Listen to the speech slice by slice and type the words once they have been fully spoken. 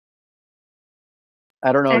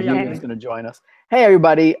I don't know if Okay. Yuyun's going to join us. Hey,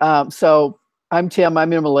 everybody. So I'm Tim.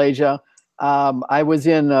 I'm in Malaysia. I was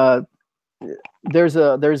in there's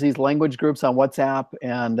these language groups on WhatsApp,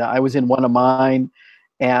 and I was in one of mine,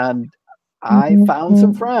 and I found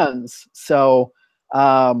some friends. So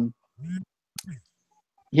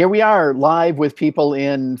here we are live with people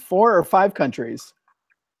in 4 or 5 countries.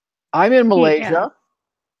 I'm in Yeah. Malaysia.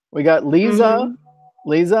 We got Liza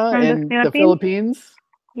From the in the Philippines? Philippines.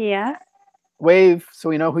 Yeah. Wave so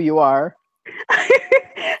we know who you are.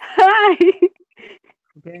 Hi.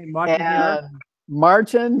 Okay, Martin here.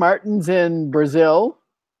 And Martin's in Brazil.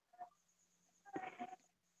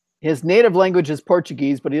 His native language is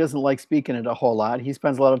Portuguese, but he doesn't like speaking it a whole lot. He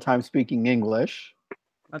spends a lot of time speaking English.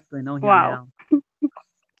 What's going on here Wow. now?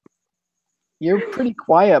 You're pretty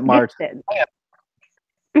quiet, Martin.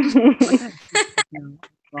 Gifted.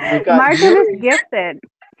 We've got Martin is Yuri, gifted.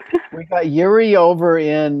 we've got Yuri over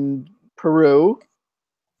in Peru.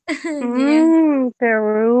 Yeah.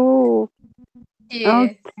 Peru. Yeah.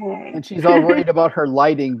 Okay. And she's all worried about her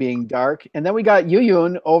lighting being dark. And then we got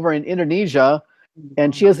Yuyun over in Indonesia,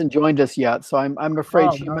 and she hasn't joined us yet. So I'm afraid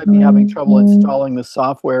Oh, she no. might be having trouble installing the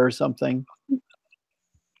software or something.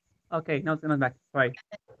 Okay, now it's coming back. Sorry.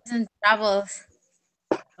 Some troubles.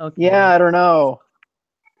 Okay. Yeah, I don't know.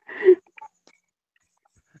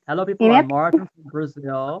 Hello, people. Yep. I'm Martin from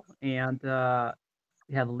Brazil, and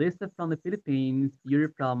we have Lisa from the Philippines, Yuri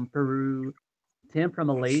from Peru, Tim from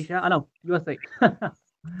Malaysia. I know USA.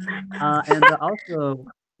 And also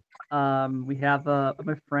we have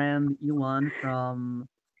my friend Yuyun from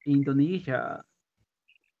Indonesia.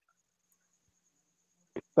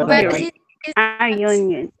 But But Yuri. he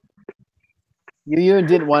Union. Yuyun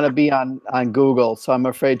didn't want to be on Google, so I'm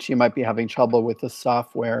afraid she might be having trouble with the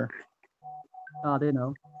software. Oh, they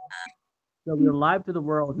know. So we're live to the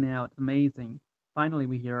world now. It's amazing. Finally,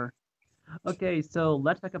 we're here. Okay, so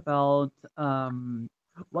let's talk about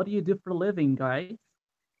what do you do for a living, guys?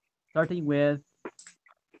 Starting with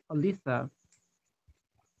Lisa.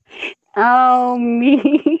 Oh,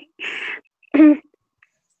 me.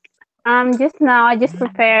 Just now I just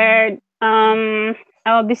prepared. I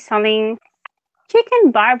will be selling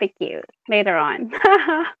chicken barbecue later on.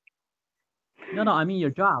 No, I mean your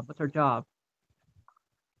job. What's your job?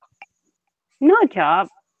 No job.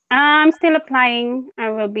 I'm still applying.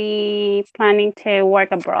 I will be planning to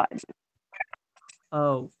work abroad.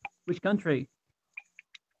 Oh, which country?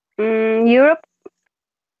 Europe.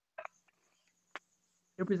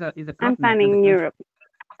 Europe is a I'm continent, not a planning country. Europe.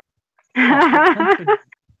 Oh, which country?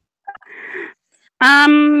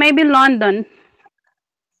 Maybe London.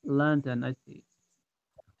 London, I see.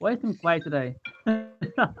 Why is it quiet today? You're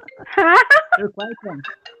quiet one.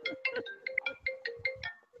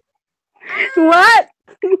 What?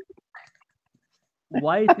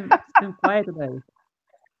 Why is it quiet today?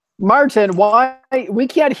 Martin, why we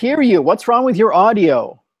can't hear you? What's wrong with your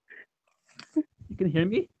audio? You can hear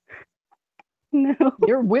me? No.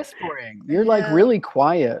 You're whispering. You're like really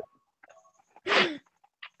quiet.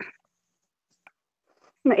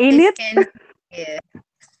 Mainit. yeah.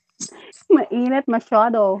 Mainit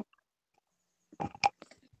masyado.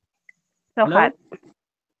 So Hello? hot. Can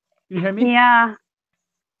you hear me? Yeah.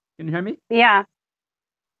 Can you hear me? Yeah.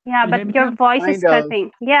 Yeah, Can you hear but me, your Tim? voice is Kind of.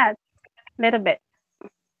 cutting. Yes. Little bit.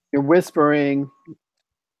 You're whispering.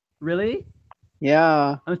 Really?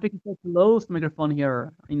 Yeah. I'm speaking so close to the microphone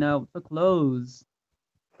here. You know, so close.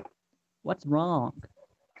 What's wrong?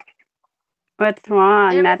 What's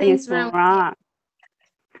wrong? Nothing Everything's is wrong. wrong.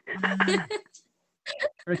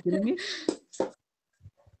 Are you kidding me?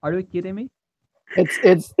 Are you kidding me?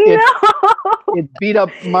 It's No. beat up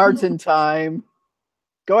Martin time.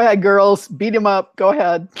 Go ahead, girls. Beat him up. Go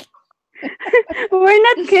ahead. We're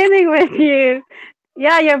not kidding with you.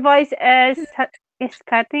 Yeah, your voice is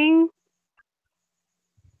cutting.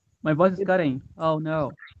 My voice is cutting. Oh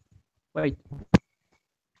no. Wait.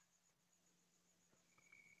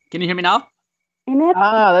 Can you hear me now? In it?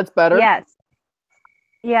 Ah, that's better. Yes.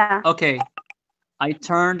 Yeah. Okay. I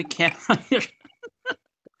turned the camera here.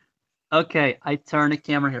 Okay, I turned the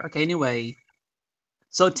camera here. Okay, anyway.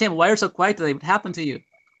 So Tim, why are you so quiet today? What happened to you?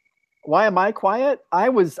 Why am I quiet? I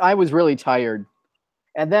was really tired.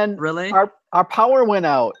 And then Really? our power went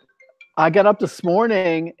out. I got up this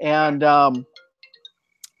morning and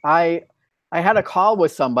I had a call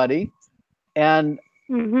with somebody, and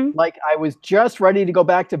like I was just ready to go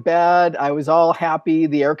back to bed. I was all happy.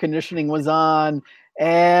 The air conditioning was on,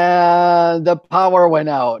 and the power went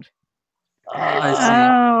out. I see.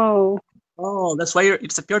 Oh. Oh, that's why you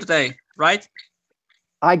disappeared today, right?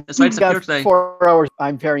 I That's why you disappeared got today. 4 hours.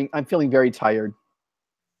 I'm feeling very tired.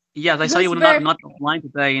 Yes, I saw Who's you were birth? not online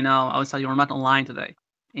today. You know, I saw you were not online today,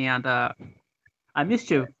 and I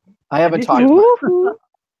missed you. I haven't missed talked you. much. Woohoo.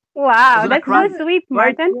 Wow, Was gonna that's so cry. sweet,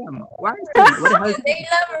 Where's Martin. Tim? Where's Tim? What the hell is They Tim?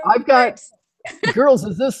 love I've got birds. girls.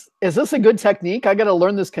 Is this a good technique? I got to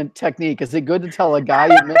learn this technique. Is it good to tell a guy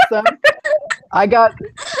you miss them? I'm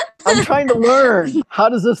trying to learn. How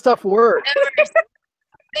does this stuff work? Lovers.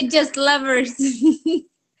 They just lovers.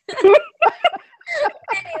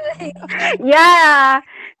 Anyway, Yeah,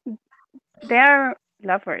 they're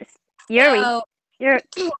lovers. Yuri, so you're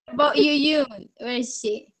about Yuyun, where is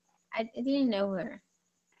she? I didn't know her.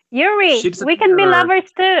 Yuri. She We can be disappeared.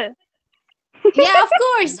 lovers too. Yeah, of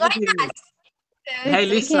course. I Why love you. not? Hey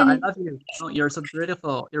We Lisa, I can. love you. Oh, you're so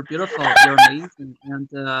beautiful. You're beautiful. You're amazing. And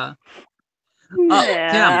oh, Tim,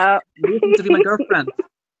 No. you used to be my girlfriend.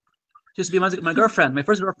 She used to be my girlfriend. My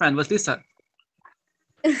first girlfriend was Lisa.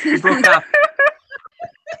 We broke up.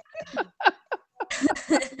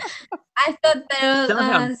 I thought that Tell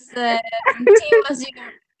him. was Tim was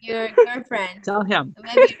your girlfriend. Tell him.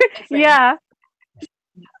 Maybe your boyfriend. Yeah.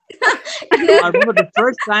 I remember the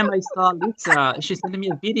first time I saw Lisa, she sent me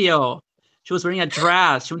a video. She was wearing a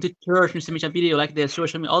dress. She went to church and sent me a video like this. She was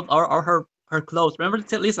showing me all her clothes. Remember,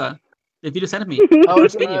 Lisa? The video sent me. Oh,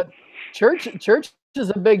 First video. church is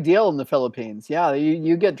a big deal in the Philippines. Yeah,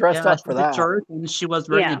 you get dressed Yeah, up she for went that. to church and she was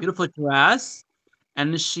wearing Yeah. a beautiful dress,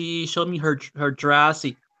 and she showed me her dress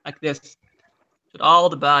like this, with all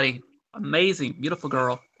the body. Amazing, beautiful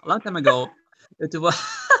girl. A long time ago. It was.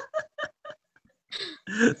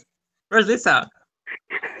 Where's Lisa?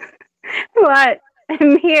 What?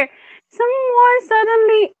 I'm here. Someone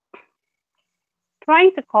suddenly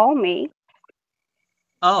trying to call me.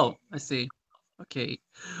 Oh, I see. Okay.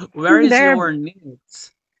 Where is They're- your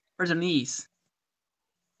niece? Where's your niece?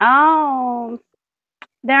 Oh,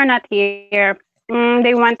 they're not here.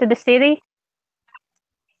 They went to the city.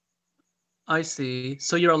 I see.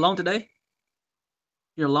 So you're alone today?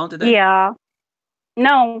 You're alone today? Yeah.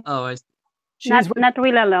 No, Oh, I see. not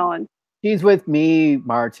really alone. She's with me,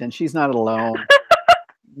 Martin. She's not alone.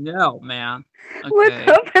 No, man. What's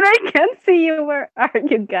Okay. up? And I can't see you. Where are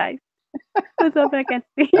you guys? What's up? I can't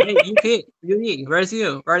see. Hey, Yuri, where's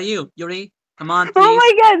you? Where are you, Yuri? Come on, please. Oh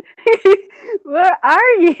my god! Where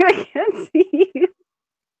are you? I can't see you.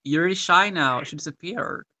 Yuri's shy now. She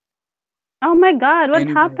disappeared. Oh my god! What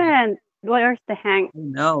Anyway. happened? Where's the hang? I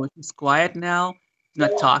know. She's quiet now. She's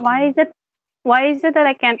not talking. Why is it that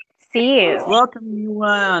I can't see you? Welcome,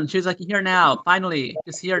 Yuyun. She's like here now. Finally,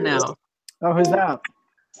 she's here now. Oh, who's that?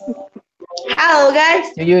 Hello,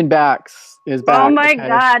 guys. Yuyun is back. Oh my okay.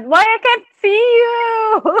 god! Why I can't see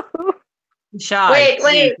you? Be shy. Wait.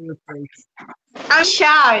 Please. I'm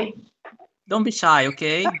shy. Don't be shy,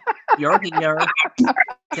 okay? You're here.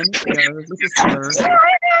 Tim is here. This is here.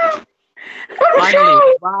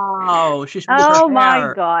 Finally. Wow. She showed Oh her my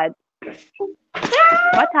hair. god!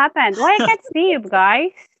 What happened? Why I can't see you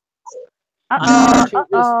guys?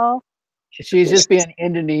 Uh-oh. She's just being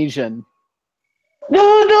Indonesian. No.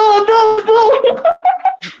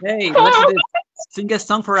 Hey, let's do this. Sing a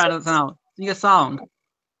song for us now. Sing a song.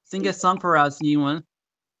 Sing a song for us, Yuyun.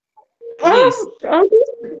 Please.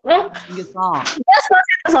 Sing a song.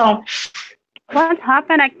 Song. What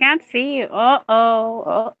happened? I can't see you.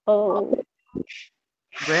 Uh-oh.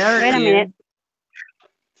 Where Wait a is- minute.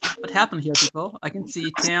 What happened here, people? I can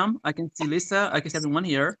see Tim. I can see Lisa. I can see everyone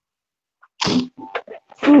here. Tim,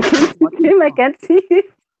 I can't see you.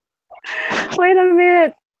 Wait a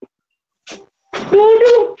minute.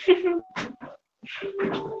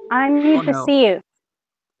 I need Oh, to no. see you.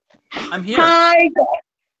 I'm here. Hi.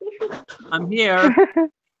 I'm here.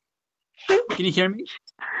 Can you hear me?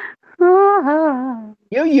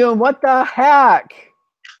 Yuyun, what the heck?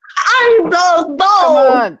 I'm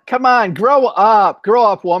so Come on, grow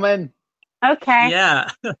up, woman. Okay. Yeah.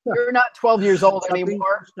 You're not 12 years old Stop being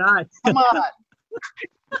anymore. shy. Come on.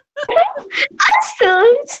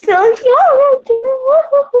 I'm still young.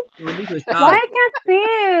 You're really Why shy. I can't see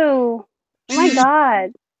you? Oh my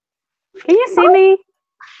god. Can you see me?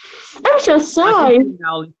 I'm so I shy. can see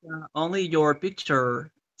now, Lisa. Only your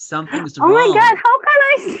picture. Something's Oh wrong. my god, how can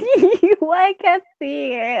I see you? Why I can't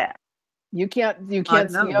see it? You can't see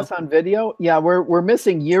know. us on video? Yeah, we're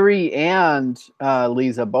missing Yuri and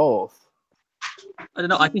Lisa both. I don't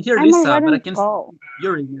know. I can hear I'm Lisa, already but I can full. see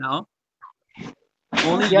Yuri now.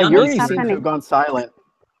 Only Yeah, Yuyun Yuri is seems here. to have gone silent.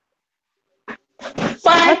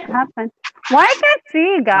 What happened? Why I can't see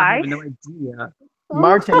you I guys? have no idea.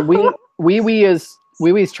 Martin,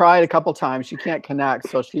 Wee's tried a couple times. She can't connect,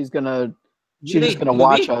 so she's just gonna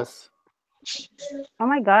watch us. Oh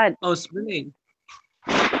my god. Oh, it's really.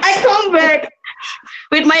 I come back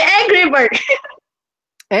with my angry bird.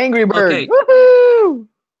 Angry Bird. Okay. Woohoo!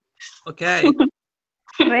 Okay.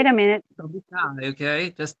 Wait a minute. Don't be shy, okay?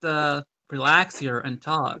 Just relax here and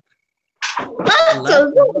talk.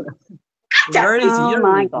 So Where is Oh you?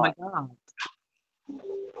 my Oh my god. god.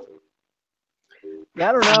 Yeah,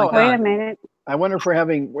 I don't Oh my know. Wait a god. minnet. I wonder if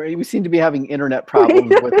we seem to be having internet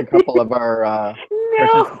problems with a couple of our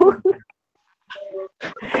No.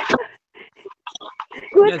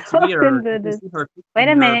 What Yes, weird. happened to I can this? see her Wait a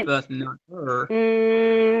here, minute. but not her.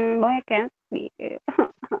 Why I can't see you?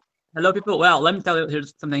 Hello, people. Well, let me tell you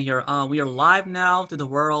here's something here. We are live now to the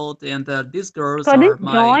world, and these girls Couldn't are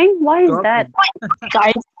my join? Why is that? girlfriend.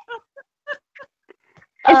 guys,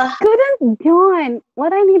 It couldn't join.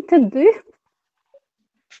 What I need to do?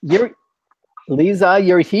 you're Lisa,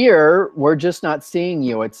 you're here. We're just not seeing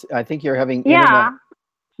you. I think you're having internet. Yeah.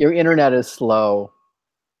 Your internet is slow.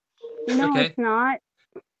 No, Okay. it's not.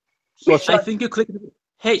 Well, I shut, think you clicked.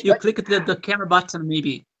 Hey, you clicked the camera button,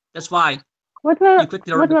 maybe. That's why. What will You clicked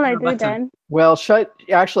the I camera do button. then? well,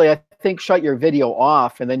 actually, I think shut your video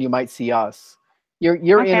off, and then you might see us. Your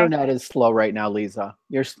Okay. internet is slow right now, Lisa.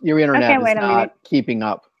 Your internet Okay, is wait a minute. not keeping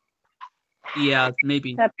up. Yeah,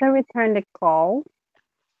 maybe. Have to return the call.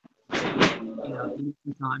 Yeah,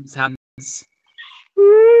 sometimes happens.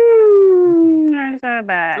 You're so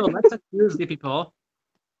bad. So let's accuse the people.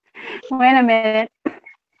 Wait a minute.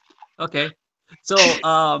 Okay. So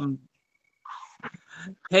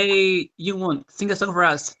hey, Yuyun, sing a song for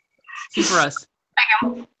us. Sing for us.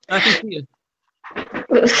 I can see you.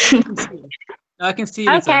 I can see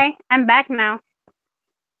you, Lisa. Okay, I'm back now.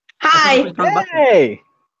 hi. Hey,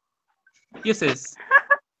 Uses.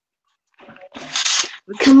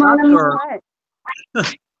 Come on. What?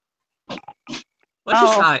 What's Oh.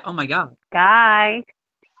 this guy? Oh my god. Guys,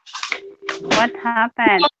 what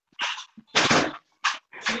happened?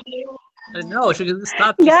 No, she can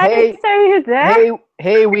stop. Guys, are you there?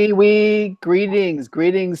 hey, wee.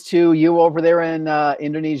 Greetings to you over there in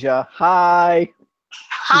Indonesia. Hi.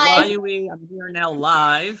 Hi. Anyway, I'm here now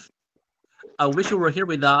live. I wish you were here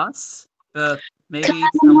with us, but maybe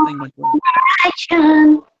something went wrong.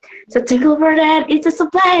 Action. So take over that. It's a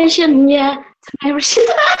supplication. Yeah. To never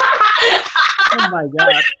Oh my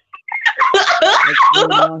god. What's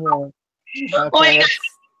going on here? Oh my Okay, God.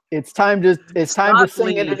 it's time to Stop, sing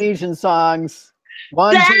please. Indonesian songs.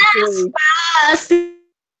 1, 2, 3.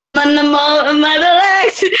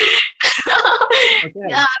 Okay.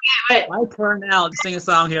 Yeah, okay, My turn now to sing a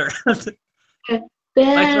song here. wait.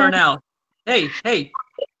 My turn now. Hey,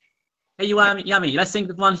 Yummy, let's sing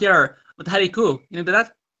the one here with Hariku. You know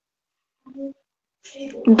that?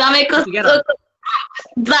 Dame ko. Together.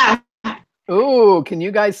 Blah. Ooh, can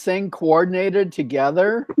you guys sing coordinated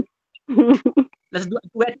together? Let's do a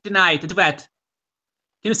duet tonight. A duet.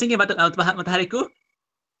 Can you sing about Hariku?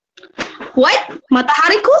 What?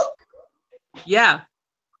 Matahariku? Yeah.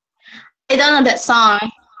 I don't know that song,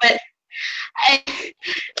 but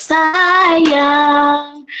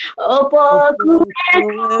sayang, opo ku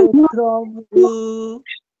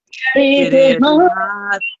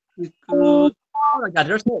Oh my god,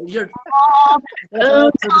 you're to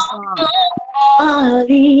the song.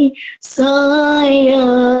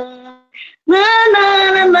 sayang, na na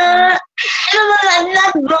na na.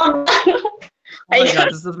 Oh my god,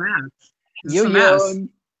 this is a mess. This is a mess. Yuyun,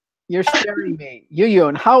 you're scaring me.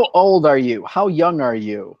 Yuyun, how old are you? How young are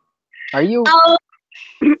you? Are you?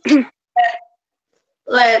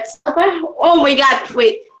 Let's. Oh my god!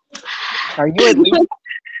 Wait. Are you at least?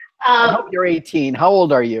 I Um. hope you're 18. How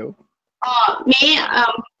old are you? Me.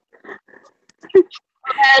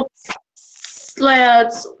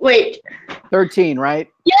 Let's wait. 13, right?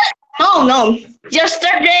 No.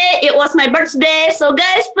 Yesterday it was my birthday, so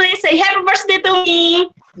guys, please say happy birthday to me.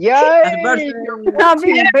 Yay! Happy birthday.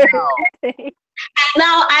 Happy Now. birthday. And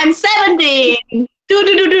now I'm 17.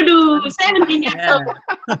 17 years Yeah. old.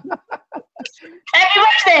 Happy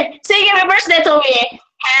birthday! Sing happy birthday to me.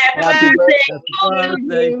 Happy Happy birthday. Happy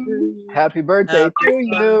birthday to you. Happy birthday to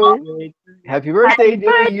you. Happy birthday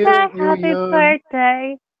to you, Happy Yuyun.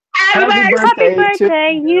 birthday. Happy Happy birthday. Happy birthday to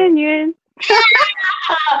birthday, Yuyun.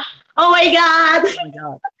 Oh my god. Oh my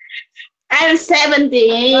god. I'm Guys,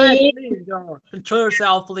 17. please go. Control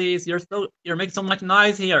yourself, please. You're making so much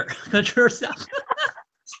noise here. Control yourself.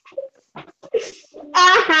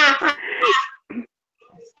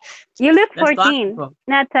 You look Let's talk, 14, people.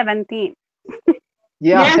 not 17.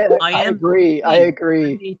 Yeah, Yeah. I agree. I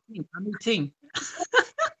agree. I'm 18.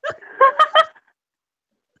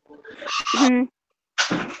 Mhm.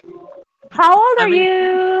 How old are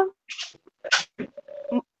you,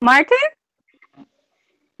 Martin?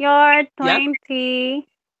 You're 20.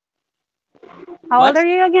 How old What? are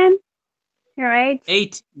you again? Your age?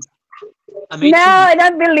 8. I'm No, 18. I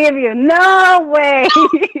don't believe you. No way.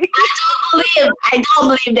 I don't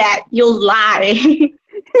believe that. You lie.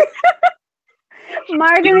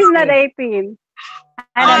 Martin is not 18.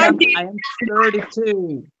 I don't know. I am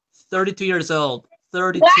 32. 32 years old.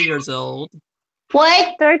 32 years old.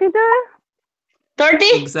 What? 32? 30?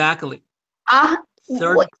 Exactly.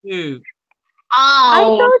 32. I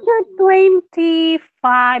Oh. thought you're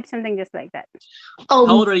 25, something just like that. How Oh.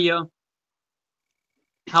 old are you?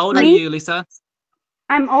 How old are Me? you, Lisa?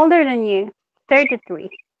 I'm older than you. 33.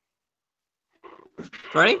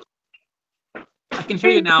 Sorry? I can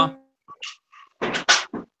hear you now.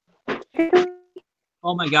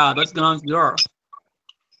 Oh my God, what's going on with this girl?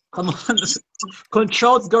 Come on,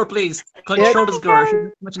 control this girl, please. Control this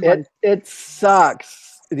girl. It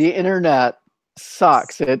sucks. The internet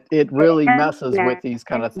sucks. It really messes with these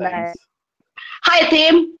kind of things. Hi,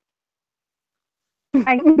 Tim.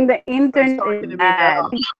 The internet is bad.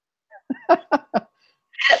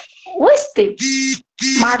 What's Tim?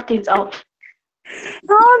 Martin's off.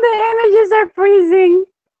 Oh, the images are freezing.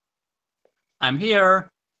 I'm here.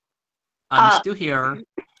 I'm still here.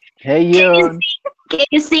 Hey, Yuyun. Can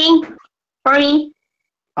you sing for me?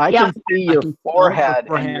 I can see your forehead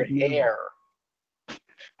and your hair.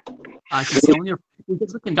 I can see only your.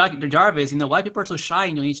 Just looking Dr. Jarvis. You know why people are so shy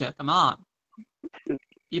in Indonesia? Come on,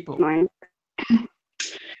 people.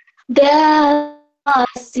 Despacito.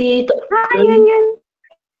 Hi, Yuyun.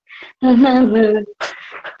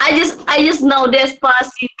 I just know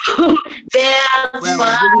Despacito.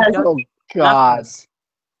 Despacito. Oh God.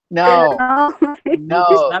 No. No.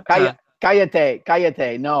 Snapchat.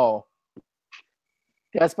 Cállate. No.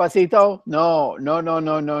 Despacito? No.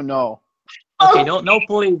 No. Okay, no,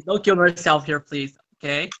 please, don't kill yourself here, please.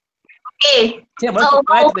 Okay. Okay. Tim, what's so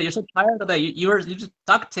quiet today? You're so tired today. You just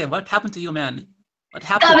talked, Tim. What happened to you, man? What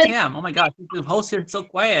happened to Tim? Oh my God, the host here is so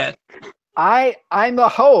quiet. I'm the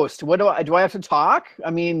host. What do I have to talk?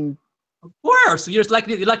 I mean, of course, you're just like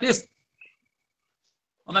this. You're like this.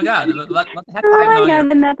 Oh my God, what the heck? Oh my God,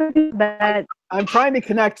 the network is bad. I'm trying to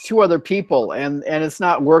connect two other people, and it's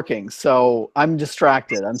not working. So I'm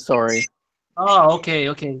distracted. I'm sorry. Oh, okay.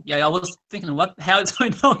 Yeah, I was thinking, what the hell is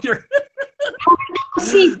going on here?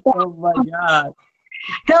 Oh my God.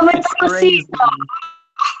 It's crazy.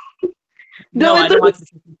 No, I don't want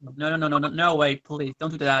to. No way, please,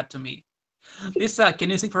 don't do that to me. Lisa, can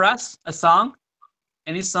you sing for us a song?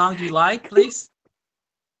 Any song you like, please?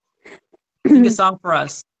 Sing a song for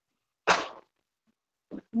us.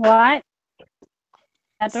 What?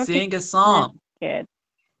 Sing a song. Good.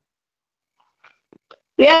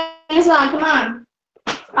 Yeah, come on.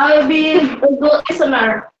 I will be a good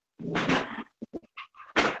listener.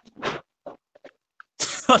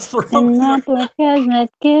 What's wrong? The network is not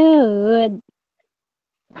good.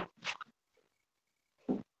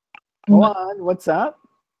 Go on. What's up?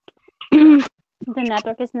 The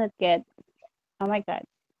network is not good. Oh my God.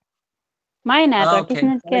 My network is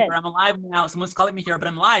not good. I'm alive now. Someone's calling me here, but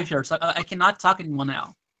I'm live here, so I cannot talk anymore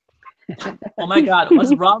now. Oh my God,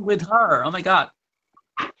 what's wrong with her? Oh my God.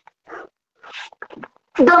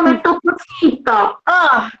 Dame tu cosita.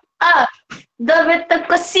 Dame tu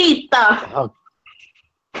cosita.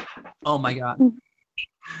 Oh my God.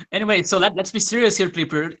 Anyway, so let's be serious here,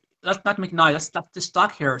 people. Let's not make noise. Let's just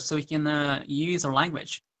talk here so we can use our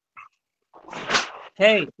language.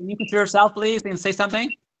 Hey, can you control yourself, please, and say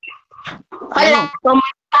something? Hola, ¿cómo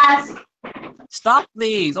estás? Stop,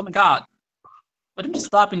 please. Oh my God. Why don't you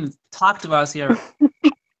stop and talk to us here?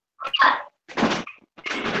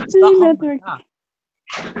 Stop. Oh my God.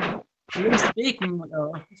 You speak.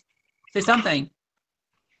 Say something.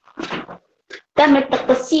 Dame tu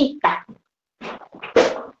cosita.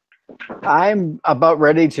 I'm about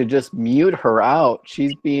ready to just mute her out.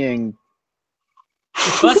 She's being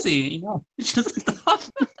fussy, you know. Just stop.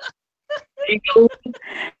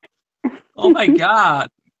 Oh my God.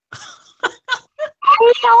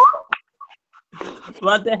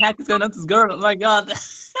 What the heck is going on with this girl? Oh my God.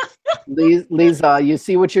 Lisa, you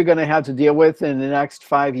see what you're going to have to deal with in the next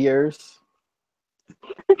 5 years?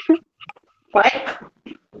 What?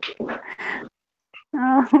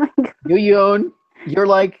 Oh my God. Yuyun, you're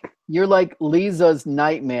like Lisa's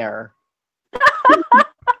nightmare. Oh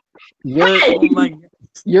my God.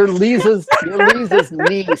 You're Lisa's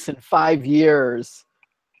niece in 5 years.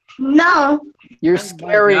 No. You're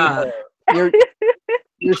scaring her.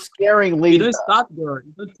 You're scaring Lisa. You don't stop, girl.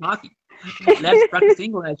 You're not talking. Let's practice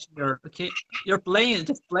English here. Okay, you're playing.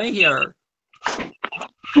 Just play here.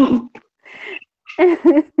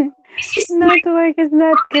 Network is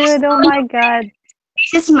not good. Oh my God.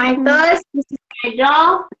 This is my toys. This is my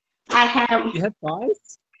doll. I have. You have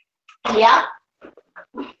toys? Yeah.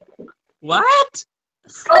 What?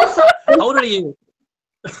 Also, How old are you?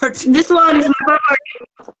 this one is my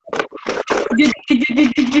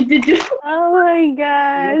favorite. Oh my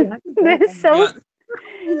god. This is so.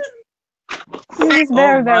 This is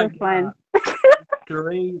very, very fun.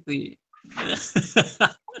 Crazy.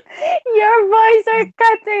 Your voice are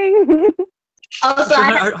cutting. Also,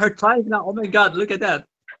 her tries now. Oh my god, look at that.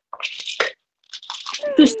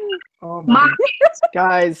 Oh my Mom.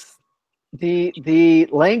 Guys, the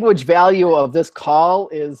language value of this call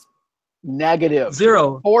is negative.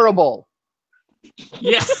 0. Horrible.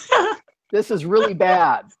 Yeah. This is really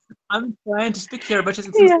bad. I'm trying to speak here, but she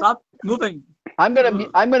doesn't Yeah. stop moving. I'm gonna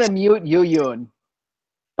mute Yuyun.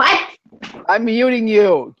 What? I'm muting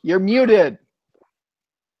you. You're muted.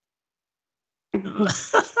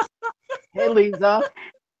 Hey Lisa.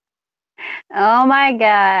 Oh my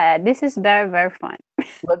god. This is very, very fun.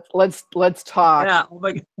 Let's talk. Yeah. Oh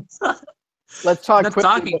my god. Let's talk Not quickly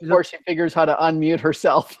talking. before she figures how to unmute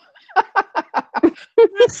herself.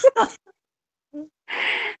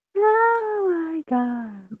 Oh my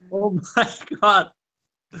god. Oh my god.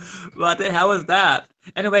 What the hell was that?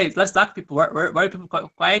 Anyways, let's talk, people. Why are people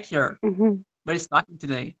quiet here? Mhm. Nobody's talking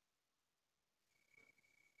today.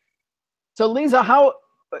 So Lisa,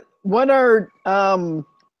 what are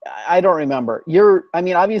I don't remember.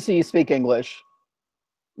 Obviously you speak English.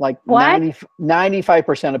 Like What?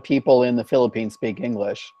 95% of people in the Philippines speak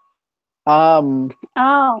English.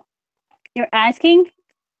 Oh, you're asking?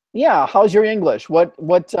 Yeah, how's your English? What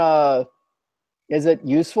is it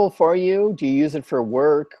useful for you? Do you use it for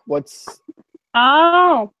work?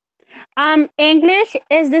 Oh, English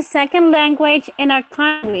is the second language in our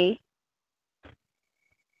country.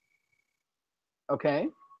 Okay.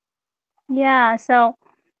 Yeah, so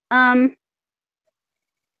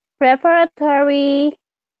preparatory,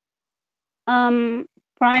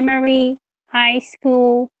 primary, high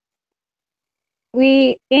school.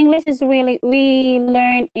 We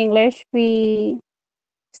learn English, we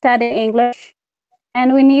study English,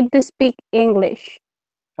 and we need to speak English.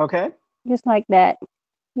 Okay. Just like that.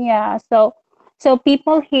 Yeah, so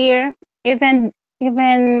people here, even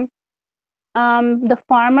the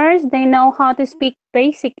farmers, they know how to speak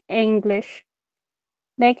basic English.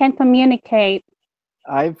 They can communicate.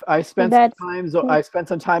 I've spent That's I spent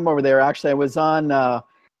some time over there. Actually, I was on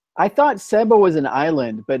I thought Cebu was an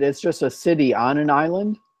island, but it's just a city on an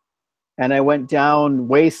island. And I went down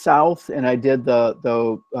way south and I did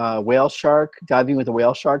the whale shark, diving with the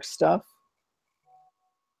whale shark stuff.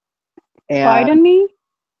 And Pardon me?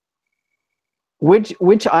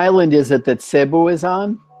 which island is it that Cebu is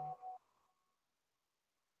on?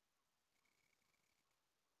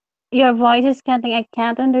 Your voice is cutting. I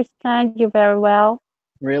can't understand you very well.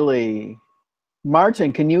 Really?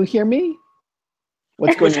 Martin, can you hear me?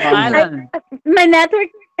 What's going Which on? island? My network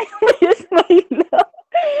is my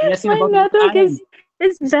network is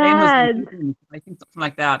His name was bad. I think something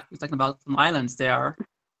like that. He's talking about some islands there.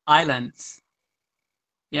 Islands.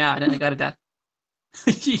 Yeah, I got it. That.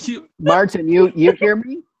 Martin, you hear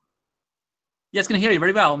me? Yes, can hear you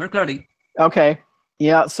very well, very clearly. Okay.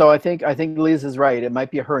 Yeah, so I think Lisa's right. It might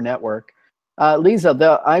be her network.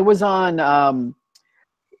 Lisa, I was on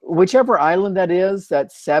whichever island that is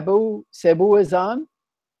that Cebu is on.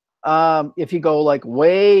 If you go like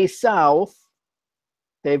way south,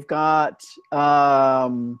 they've got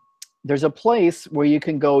there's a place where you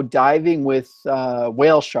can go diving with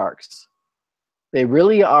whale sharks. They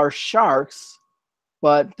really are sharks,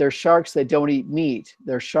 but they're sharks that don't eat meat.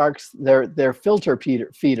 They're sharks. They're filter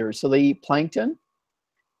feeders, so they eat plankton.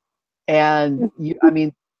 And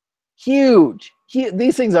huge.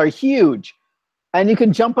 These things are huge, and you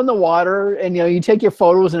can jump in the water, and you take your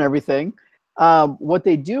photos and everything. What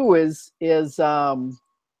they do is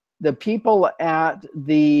the people at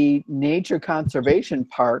the nature conservation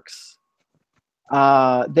parks,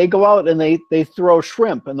 they go out and they throw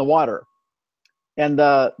shrimp in the water, and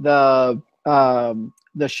the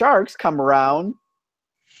sharks come around.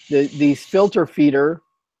 These filter feeder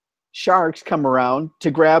sharks come around to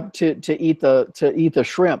eat the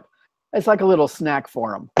shrimp. It's like a little snack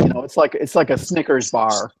for them. It's like a Snickers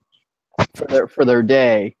bar for their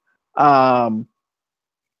day. But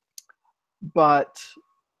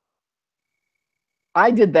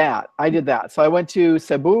I did that. So I went to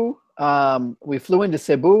Cebu. We flew into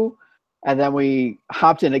Cebu, and then we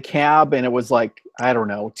hopped in a cab, and it was like, I don't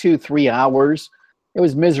know, 2-3 hours. It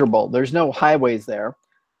was miserable. There's no highways there.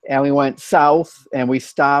 And we went south, and we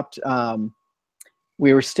stopped.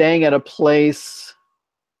 We were staying at a place.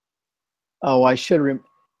 Oh, I should.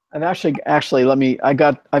 I've actually. I've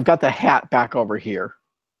got the hat back over here.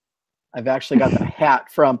 I've actually got the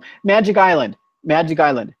hat from Magic Island. Magic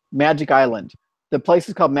Island. Magic Island. The place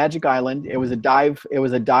is called Magic Island. It was a dive. It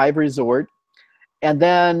was a dive resort. And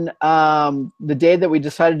then the day that we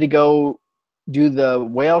decided to go do the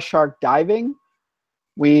whale shark diving,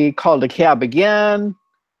 we called a cab again,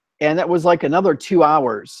 and that was like another 2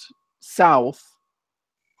 hours south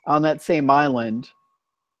on that same island.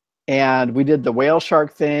 And we did the whale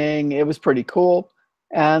shark thing. It was pretty cool.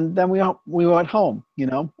 And then we went home. You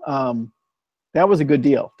know, that was a good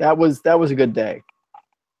deal. That was a good day.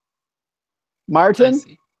 Martin,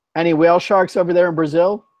 any whale sharks over there in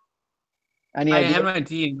Brazil? Any I idea? have no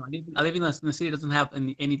idea. You know, I live in a city that doesn't have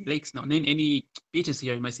any lakes, no, any beaches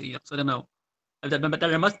here in my city. So I don't know. But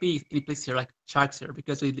there must be any place here like sharks here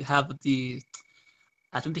because we have the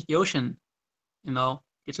Atlantic Ocean. You know,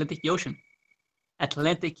 the Atlantic Ocean.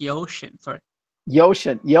 Atlantic Ocean. Sorry.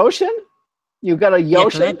 Ocean. You got a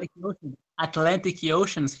ocean? Atlantic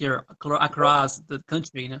Oceans here across the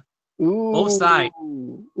country. You know, Ooh, both sides.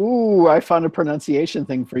 Ooh, I found a pronunciation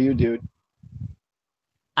thing for you, dude.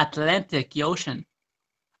 Atlantic Ocean.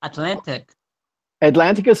 Atlantic.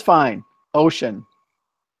 Atlantic is fine. Ocean.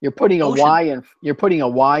 You're putting a Ocean. Y in. You're putting a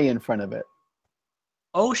Y in front of it.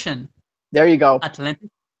 Ocean. There you go. Atlantic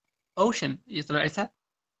Ocean. Is that what I said?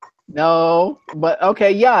 No, but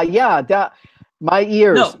okay, yeah. That my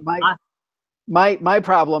ears. No, my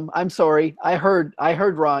problem. I'm sorry. I heard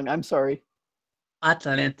wrong. I'm sorry.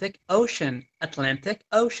 Atlantic Ocean. Atlantic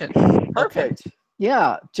Ocean. Perfect. Okay.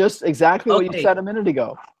 Yeah, just exactly what you said a minute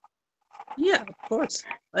ago. Yeah, of course.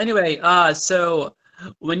 Anyway, so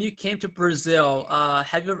when you came to Brazil,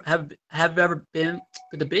 have you ever been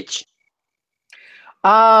to the beach?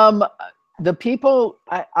 The people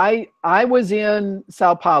I was in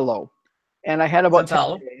Sao Paulo, and I had about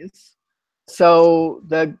 10 days. So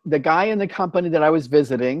the guy in the company that I was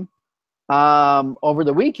visiting, over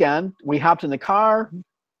the weekend, we hopped in the car,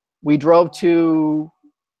 we drove to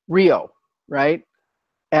Rio, right?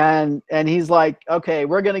 And he's like, okay,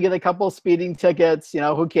 we're gonna get a couple of speeding tickets, you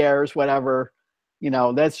know, who cares, whatever, you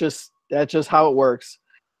know, that's just how it works.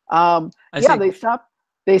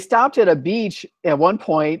 They stopped at a beach at one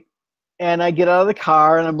point, and I get out of the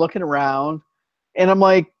car and I'm looking around, and I'm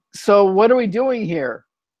like, so what are we doing here?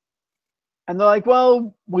 And they're like,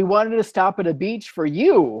 well, we wanted to stop at a beach for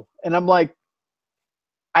you. And I'm like,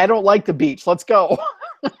 I don't like the beach. Let's go.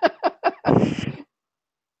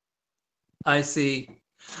 I see.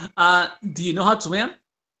 Do you know how to swim?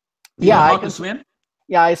 I can swim.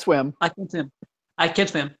 Yeah, I swim. I can swim. I can't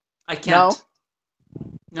swim. I can't.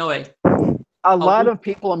 No way. A lot of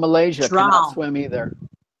people in Malaysia cannot swim either.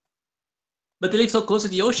 But they live so close to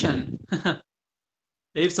the ocean.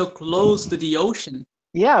 They live so close to the ocean.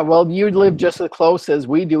 Yeah, well, you live just as close as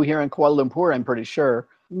we do here in Kuala Lumpur, I'm pretty sure.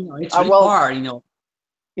 You know, it's really far, you know.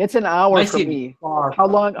 It's an hour from me. How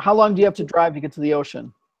long do you have to drive to get to the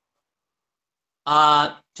ocean?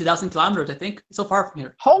 2,000 kilometers, I think. It's so far from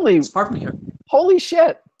here. It's far from here. Holy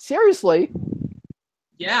shit! Seriously?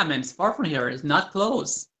 Yeah, man, it's far from here. It's not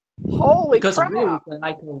close. Holy crap! Because really,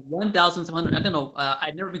 like 1,700. I don't know.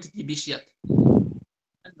 I've never been to the beach yet. I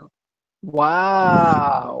don't know.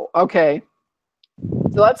 Wow. Okay.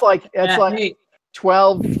 So that's like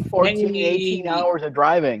 12, 14, 18 hours of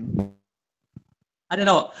driving. I don't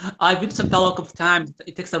know. I've been to São Paulo a couple of times.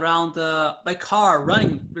 It takes around by car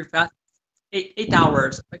running really fast. 8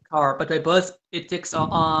 hours by car, but by bus it takes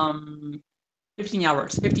 15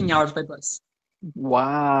 hours. 15 hours by bus.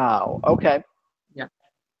 Wow. Okay. Yeah.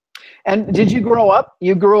 And did you grow up?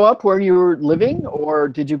 You grew up where you were living, or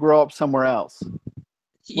did you grow up somewhere else?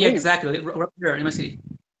 Yeah, exactly. We're up here in my city.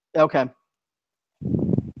 Okay.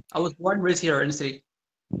 I was born and raised here in the city.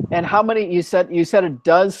 And how many? You said it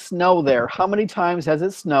does snow there. How many times has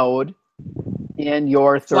it snowed in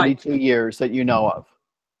your 32 years that you know of?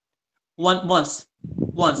 Once.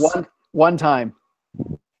 One time.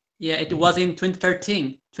 Yeah, it was in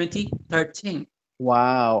 2013. 2013.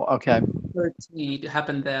 Wow. Okay. 2013 it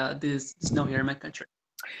happened. This snow here in my country.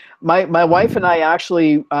 My wife and I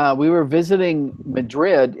actually we were visiting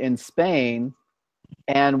Madrid in Spain,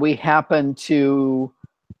 and we happened to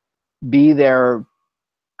be there.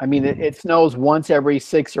 I mean, it snows once every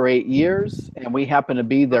 6 or 8 years, and we happened to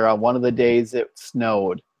be there on one of the days it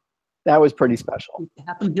snowed. That was pretty special. It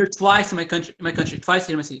happened here twice in my country. Twice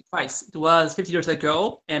here in my city. Twice. It was 50 years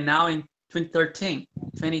ago, and now in 2013.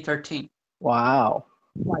 2013. Wow.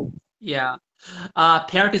 Twice. Yeah.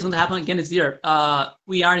 Apparently, it's going to happen again this year.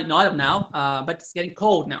 We are in autumn now, but it's getting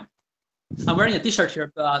cold now. I'm wearing a T-shirt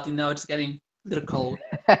here, but you know it's getting a little cold.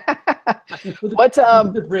 What?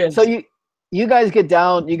 So you guys get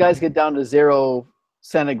down to 0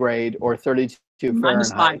 centigrade or 32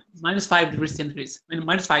 Fahrenheit. -5 degrees centigrade.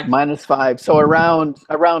 -5. -5. So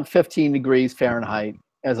around 15 degrees Fahrenheit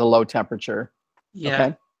as a low temperature. Yeah.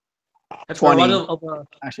 Okay. That's for a 20. lot of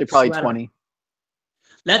Actually, probably sweater. 20.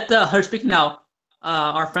 Let her speak now.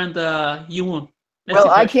 Our friend Yuyun. Well,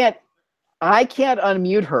 I can't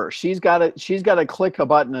unmute her. She's got to click a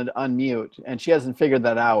button and unmute, and she hasn't figured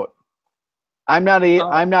that out. I'm not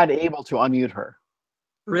able to unmute her.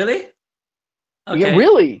 Really? Okay. Yeah,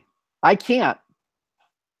 really? I can't.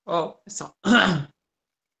 Oh, so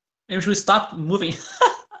maybe we stop moving.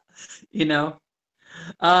 You know.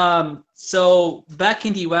 So back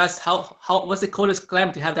in the US, how what's the coldest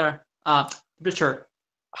climate you have there? Temperature.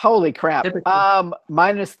 Holy crap.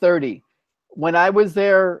 -30. When I was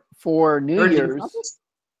there for New Year's,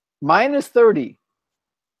 -30.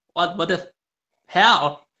 What the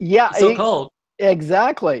hell? Yeah, it's so cold.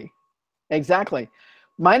 Exactly.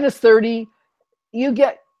 -30.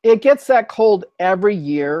 It gets that cold every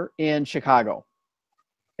year in Chicago,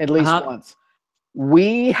 at least once.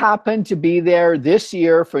 We happened to be there this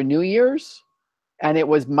year for New Year's, and it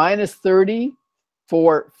was -30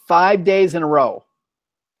 for 5 days in a row.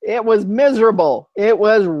 It was miserable. It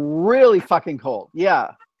was really fucking cold.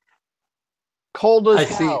 Yeah. Cold as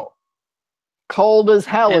hell. Cold as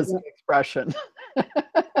hell is the expression.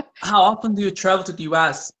 How often do you travel to the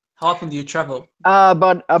US? How often do you travel?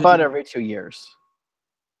 About every 2 years.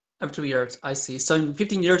 Every 2 years, I see. So in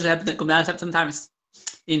 15 years, I have gone there 7 times.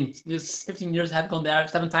 In this 15 years, I have gone there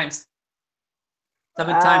 7 times.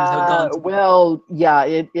 7 times have gone. Well, yeah,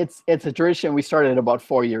 it's a tradition we started about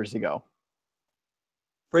 4 years ago.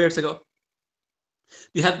 4 years ago.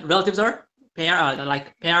 Do you have relatives there?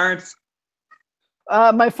 Like parents?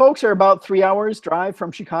 My folks are about 3 hours drive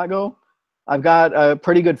from Chicago. I've got a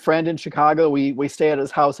pretty good friend in Chicago. We stay at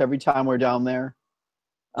his house every time we're down there.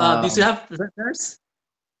 Do you still have parents?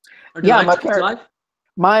 Yeah,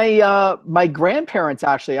 my grandparents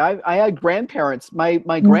actually. I had grandparents.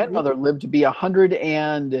 My grandmother lived to be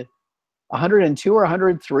 102 or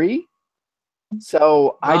 103.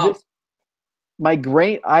 So wow.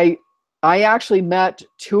 I actually met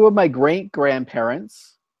 2 of my great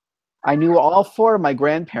grandparents. I knew all 4 of my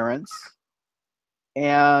grandparents,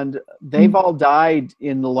 and they've all died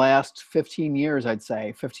in the last 15 years, I'd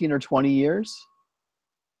say 15 or 20 years.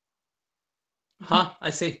 I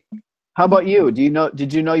see. How about you?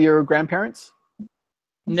 Did you know your grandparents?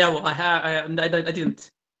 No, I didn't.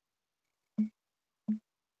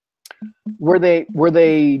 Were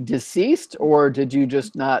they deceased, or did you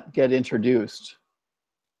just not get introduced?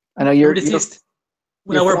 I know you're deceased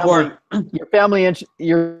when I were born. Your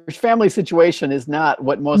family situation is not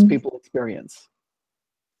what most people experience.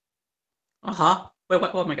 Wait,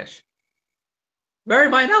 oh my gosh. Where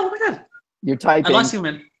am I now? Oh my god. You're typing. I lost you,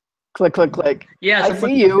 man. Click, click, click. Yeah, I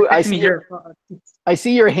see you. I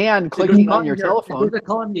see your hand clicking on your telephone. They're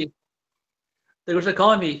calling me. They're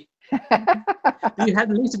calling me. Do you have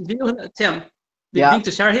the link to the video, Tim? The link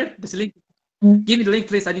to share here? This link. Give me the link,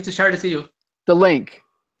 please. I need to share this to you. The link.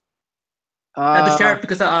 To share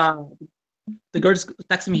because the girl's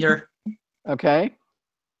texting me here. Okay.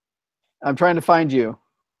 I'm trying to find you.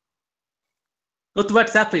 Go to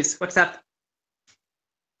WhatsApp, please. WhatsApp.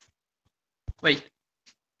 Wait.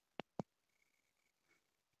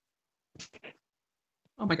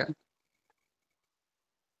 Oh my god.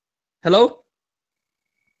 Hello?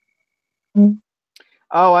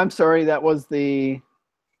 Oh, I'm sorry. That was the...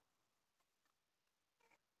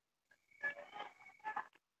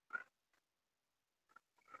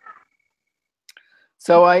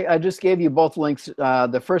 So I just gave you both links.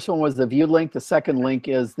 The first one was the view link. The second link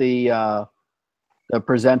is the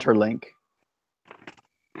presenter link.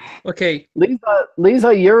 Okay.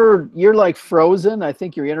 Lisa, you're like frozen. I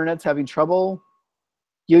think your internet's having trouble.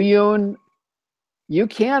 Yuyun, you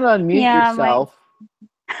can unmute yourself.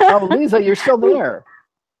 Oh, Lisa, you're still there.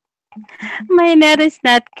 My net is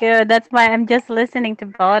not good. That's why I'm just listening to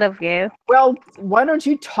both of you. Well, why don't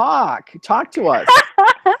you talk? Talk to us.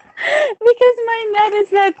 Because my net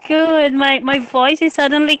is not good. My voice is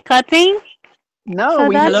suddenly cutting. No, so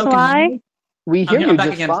that's why. We hear you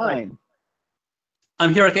just fine.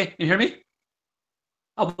 I'm here, okay? You hear me?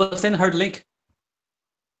 I will send her the link.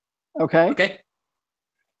 Okay. Okay.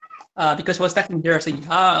 Because she was texting here saying,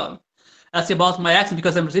 ask about my accent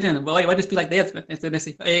because I'm Brazilian. Why do you speak like this? And then they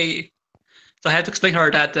say, hey. So I had to explain her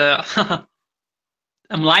that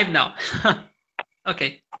I'm live now.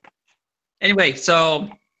 Okay. Anyway, so.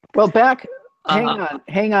 Well,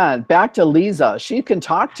 hang on. Back to Lisa. She can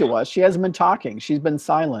talk to us. She hasn't been talking. She's been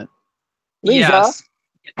silent. Lisa.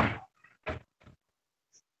 Yes.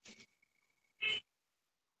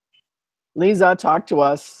 Lisa, talk to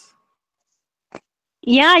us.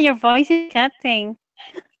 Yeah, your voice is cutting.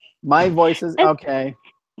 My voice is It's, okay.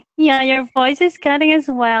 yeah, your voice is cutting as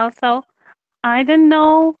well. So I don't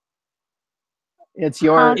know It's how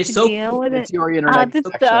your to It's so deal cool. with it's it, your how internet to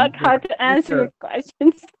talk, connection. how to answer your Future.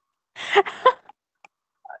 questions.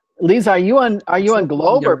 Lisa, are you on So cool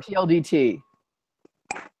Globe or here. PLDT?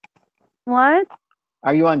 What?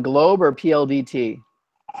 Are you on Globe or PLDT?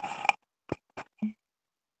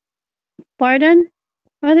 Pardon?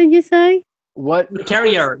 What did you say? What Your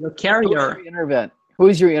carrier. Your who's your carrier. internet?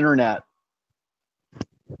 Who's your internet?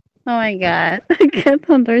 Oh my god, I can't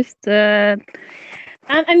understand.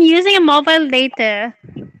 I'm using a mobile data.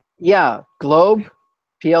 Yeah, Globe,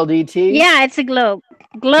 PLDT, Yeah, it's a globe.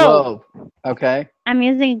 Globe. Globe. Okay. I'm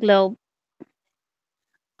using globe.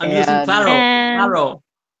 I'm using And Claro. And Claro.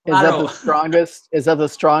 is that Claro. the strongest? Is that the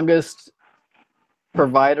strongest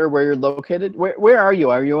provider where you're located? Where are you?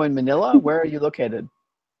 Are you in Manila? Where are you located?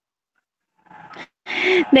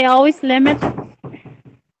 they always limit.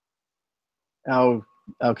 Oh,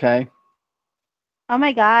 okay. Oh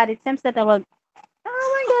my god, it seems that I will. Oh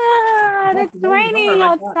my god, That's it's where you are. raining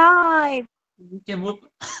My God. outside. You can move.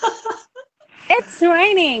 It's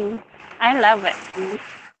raining. I love it.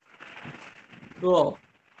 Cool.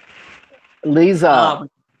 Lisa, Um,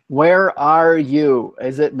 where are you?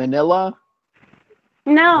 Is it Manila?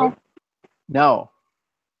 No, No,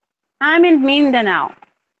 I'm in Mindanao.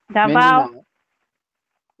 Davao. Mindanao.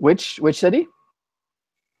 Which city?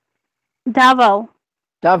 Davao.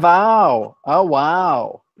 Davao. Oh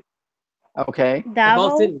wow. Okay. Davao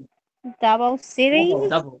Davao. City. Davao City.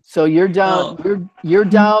 Davao. So you're down. Oh. You're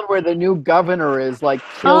down where the new governor is, like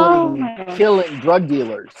Oh killing my god. killing drug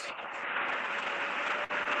dealers.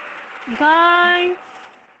 Guys,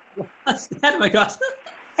 What's that? Oh my gosh.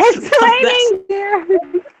 it's That's raining here.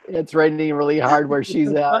 It's raining really hard where it's she's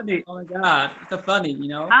so at. funny. Oh my God. It's so funny, you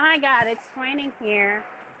know? Oh my god, it's raining here.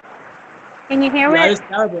 Can you hear Yeah, it? it's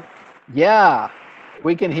terrible. Yeah,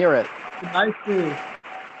 we can hear it. Nice too.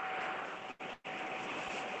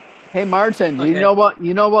 Hey Martin, do you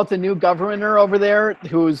Okay. know what the new governor over there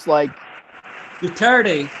who's like,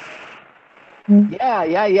 Duterte.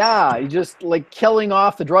 yeah. He's just like killing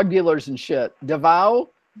off the drug dealers and shit. Davao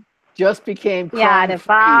just became Yeah, crime free.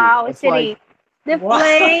 Davao It's like, City. The Wow.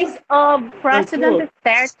 place of So President cool.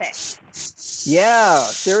 Duterte. yeah,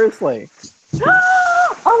 seriously.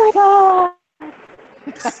 Oh my god.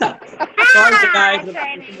 Sorry guys, It's there's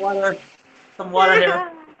raining. some water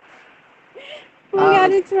here. Oh my god,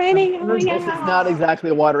 Um, it's raining. Oh my this is not god.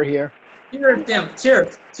 exactly water here. Cheers, Tim.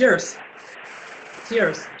 Cheers. Cheers.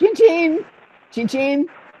 Cheers. Chin chin, chin chin.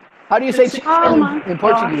 How do you say chin Oh chin my in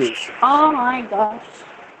Portuguese? gosh. Oh my gosh.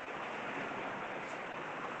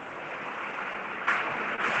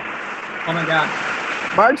 Oh my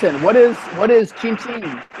God. Martin, what is chin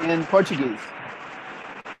chin in Portuguese?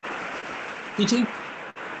 Teaching?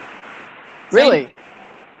 Really?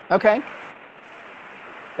 Okay.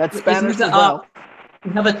 That's It Spanish means as well.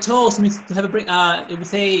 we have a toast means to have a bring. If we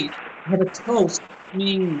say have a toast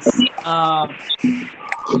means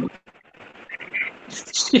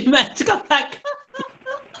she meant to come back.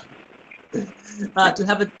 To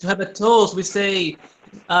have a toast, we say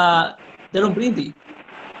de un brindis.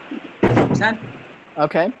 Understand?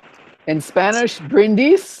 Okay. In Spanish,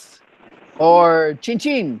 brindis or chin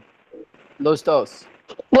chin. Los dos.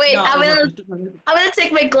 Wait, No, I will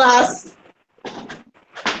take my glass.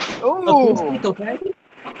 Ooh. okay.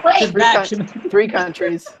 Wait, She's back. She- Three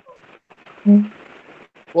countries.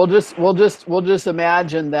 We'll just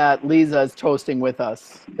imagine that Lisa is toasting with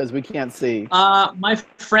us because we can't see. my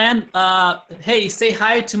friend. Hey, say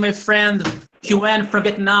hi to my friend Yuyun from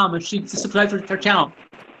Vietnam. And she subscribed to her channel.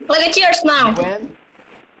 like a cheers now. When?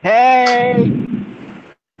 Hey.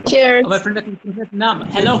 Cheers. Oh, my friend from Vietnam.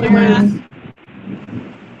 Hello, Cheers. Yuyun.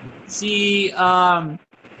 She oh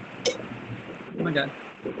my God.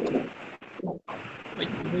 Wait.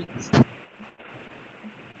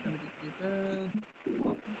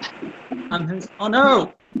 Oh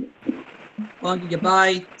no! 1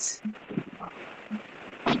 gigabyte.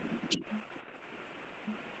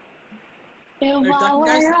 If Are you I talking, were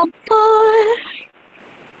guys? a boy.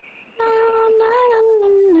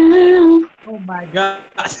 Oh my God!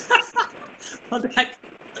 What the heck?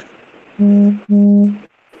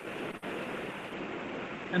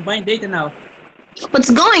 I'm buying data now. What's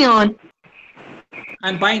going on?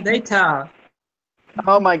 I'm buying data.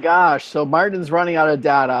 Oh my gosh. So Martin's running out of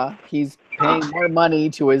data. He's paying more money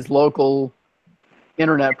to his local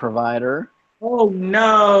internet provider. Oh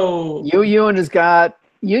no! Yuyun has got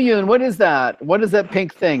Yuyun, what is that? What is that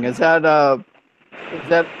pink thing? Is that a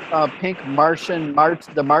pink Martian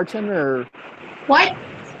the Martin or What?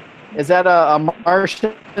 Is that a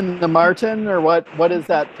Martian, the Martin, or what? What is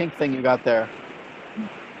that pink thing you got there?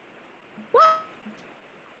 What?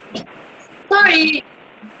 Sorry.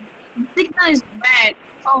 Signal is bad.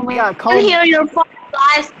 Oh my Yeah, I can hear your phone,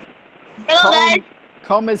 guys. Hello, guys.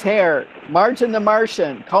 Comb his hair. Martin the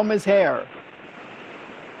Martian, comb his hair.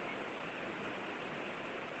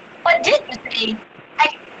 What did you say?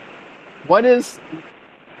 What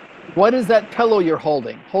is that pillow you're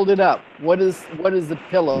holding? Hold it up. What is the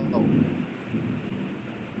pillow?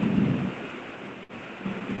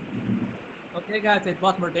 Okay, guys, it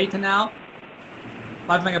bought more data now.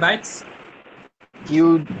 5 megabytes.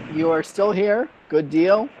 You are still here. Good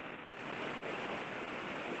deal.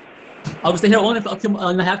 I will stay here only until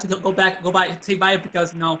I have to go back, say bye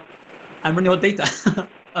because I'm running out of data.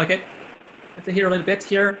 Okay, I'll stay here a little bit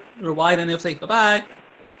here, a little while, and I'll say bye.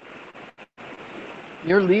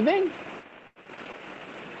 You're leaving?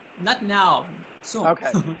 Not now. Soon.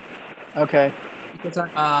 Okay. Okay. Because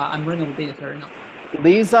I'm running out of data here now.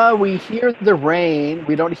 Lisa, we hear the rain.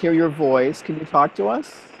 We don't hear your voice. Can you talk to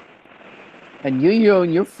us? And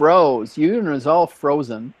Yuyun, you froze. Yuyun is all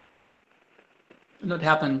frozen. What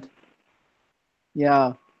happened?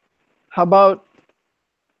 Yeah. How about,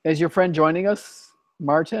 is your friend joining us?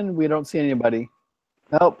 Martin? We don't see anybody.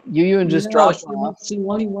 Nope. Yuyun just dropped off. She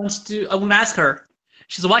only wants to. I won't ask her.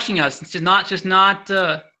 She's watching us. She's not.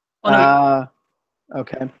 Okay.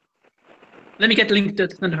 Let me get the link to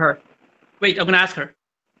send to her. Wait, I'm gonna ask her.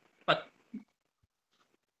 But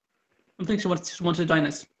I think she wants to join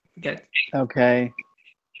us. Forget it. Okay.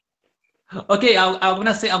 Okay, I'm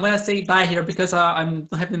gonna say bye here because I'm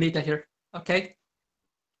not having data here. Okay.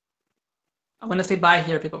 I'm gonna say bye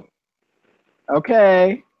here, people.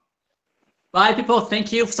 Okay. Bye, people.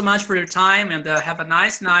 Thank you so much for your time and have a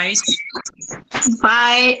nice night.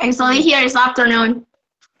 Bye. I'm only here this afternoon.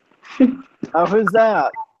 Oh, who's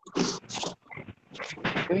that?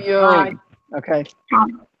 Yuyun. Okay.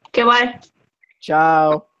 Okay, bye.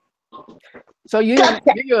 Ciao. So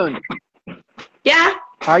Yuyun, Yeah.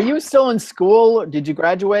 are you still in school? Did you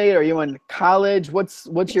graduate? Are you in college?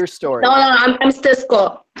 What's your story? No, I'm still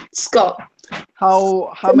school.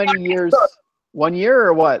 How many years? 1 year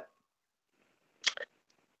or what?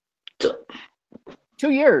 2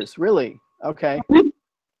 years, really? Okay.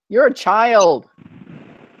 You're a child.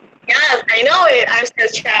 Yes, I know it. I'm still a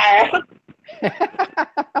child.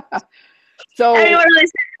 So Everyone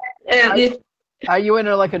are you in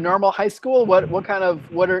like a normal high school? Where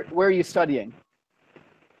are you studying?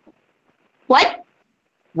 What?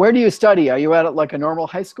 Where do you study? Are you at like a normal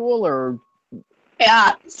high school or?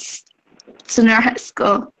 Yeah, senior high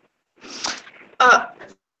school. Oh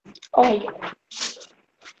my God.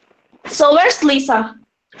 So where's Lisa?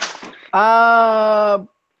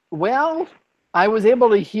 Well, I was able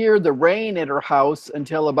to hear the rain at her house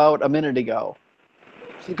until about a minute ago.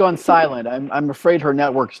 She's gone silent. I'm afraid her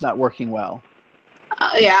network's not working well.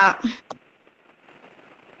 Yeah.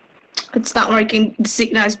 It's not working. The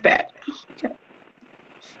signal is bad. Okay.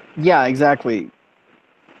 Yeah, exactly.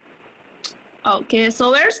 Okay,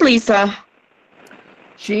 so where's Lisa?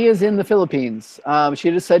 She is in the Philippines.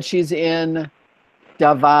 She just said she's in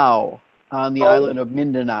Davao on the island of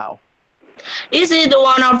Mindanao. Is it the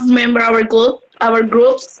one of member our groups?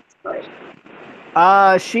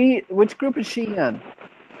 Which group is she in?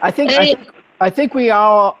 I think we're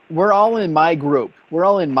all in my group. We're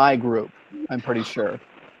all in my group. I'm pretty sure.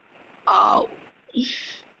 Oh.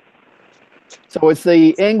 So it's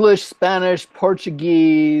the English, Spanish,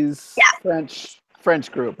 Portuguese, Yeah.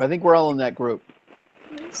 French group. I think we're all in that group.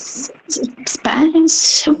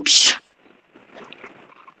 Spanish.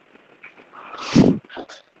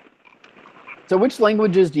 So which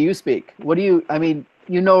languages do you speak?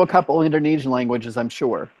 You know a couple Indonesian languages, I'm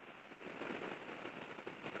sure.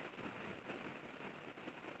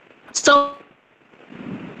 So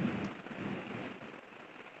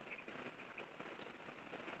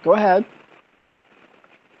Go ahead.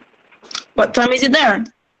 what time is it there?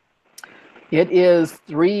 It is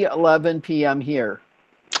 3:11 p.m. here.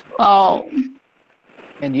 Oh,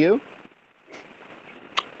 And you?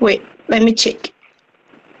 wait, let me check.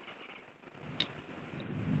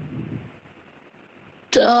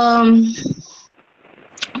 2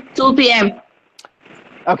 p.m.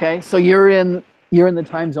 Okay, so you're in the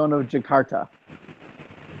time zone of Jakarta.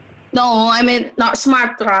 No, I mean not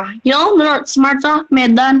Sumatra. You know, not Sumatra,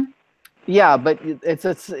 Medan. Yeah, but it's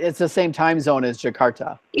the same time zone as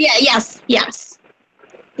Jakarta. Yeah. Yes.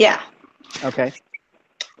 Yeah. Okay.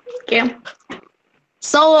 Okay.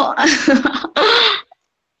 So,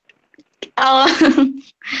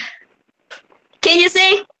 can you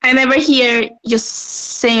sing? I never hear you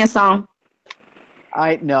sing a song.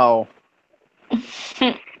 I know.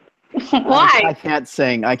 Why? I can't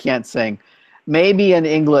sing. I can't sing. Maybe in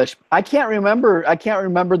English. I can't remember. I can't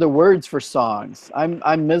remember the words for songs.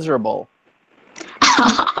 I'm miserable.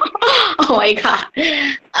 Oh my god.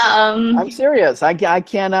 I'm serious. I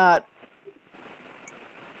cannot.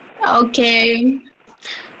 Okay.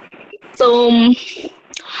 So,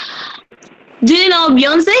 do you know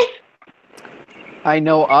Beyonce? I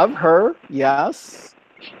know of her. Yes.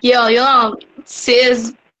 Yeah, yeah.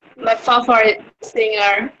 She's my favorite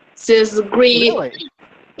singer. She's great. Really?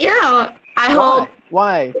 Yeah. I Why? hope.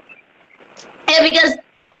 Why? Yeah, because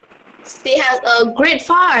she has a great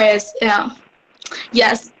voice. Yeah.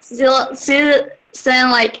 Yes. She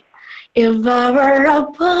sang like, if I were a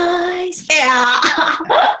voice. Yeah.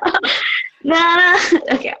 Nah.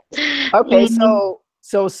 Okay. Okay.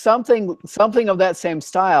 So something of that same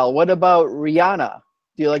style. What about Rihanna?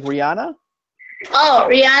 Do you like Rihanna? Oh,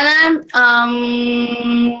 Rihanna.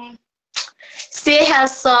 She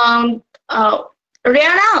has some.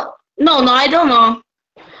 Rihanna. No, I don't know.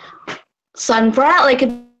 Sunbra, like.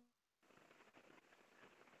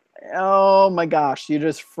 Oh my gosh! You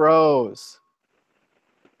just froze.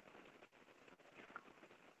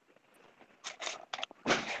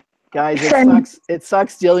 Guys, it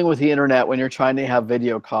sucks dealing with the internet when you're trying to have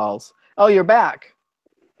video calls. Oh, you're back.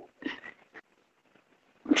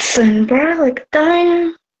 Sunbra, like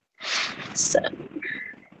that.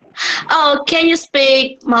 Oh, can you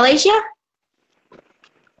speak Malaysia?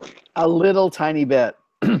 A little tiny bit.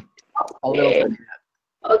 A little tiny bit.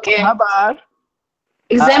 Okay. How about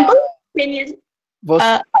Example? Can you?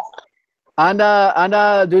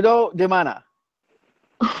 Anda duduk di mana?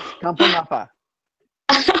 Kampung apa?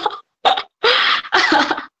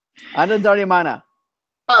 Anda dari mana?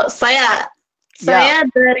 Oh, saya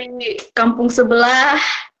dari kampung sebelah.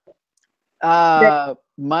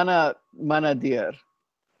 Mana dia?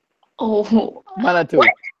 Oh. Mana tu?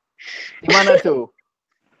 Mana tu?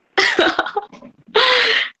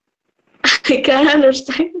 I can't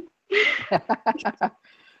understand.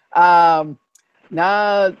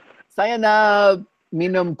 Saya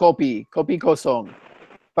minum kopi kosong.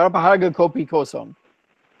 Berapa harga kopi kosong?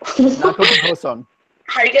 Kopi kosong.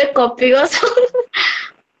 Harga kopi kosong.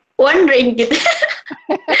 $1.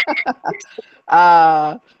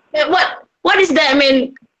 What does that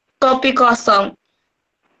mean? Kopi kosong.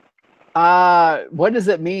 What does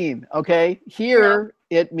it mean? Okay, here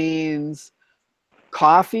it means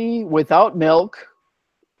coffee without milk,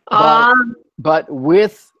 but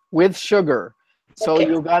with sugar. So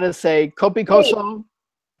you gotta say kopi kosong.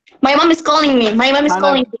 My mom is calling me.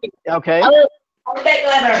 Okay. I'll back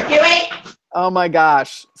later. You wait. Oh my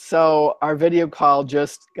gosh. So our video call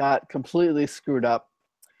just got completely screwed up.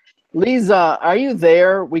 Lisa, are you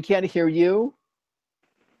there? We can't hear you.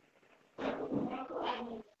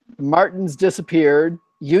 Martin's disappeared.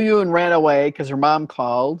 Yuyun ran away because her mom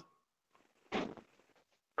called.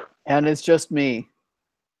 And it's just me.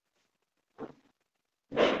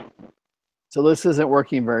 So this isn't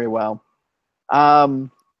working very well.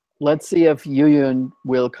 Let's see if Yuyun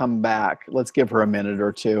will come back. Let's give her a minute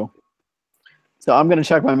or two. So I'm going to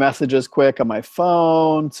check my messages quick on my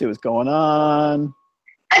phone, see what's going on.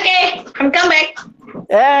 Okay, I'm coming back.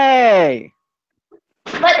 Hey!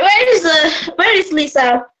 But where is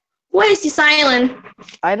Lisa? Why is she silent?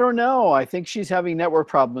 I don't know. I think she's having network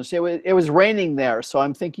problems. It was raining there, so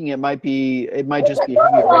I'm thinking it might just be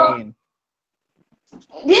heavy rain.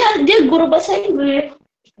 Dia guru bahasa Inggris.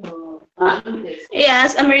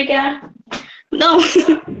 Yes, America. No.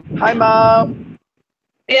 Hi, Mom.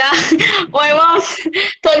 Yeah, my mom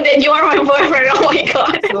thought that you are my boyfriend. Oh my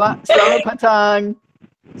god. Selamat petang.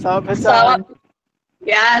 Selamat petang.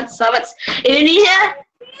 Yeah, selamat Indonesia.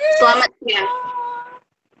 Selamat siang.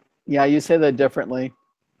 Yeah, you say that differently.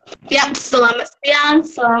 Yeah, selamat siang,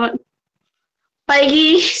 selamat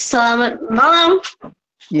pagi, selamat malam.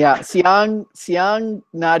 Yeah, siang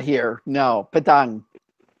not here. No, petang.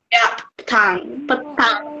 Yeah, petang.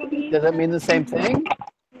 Does that mean the same thing?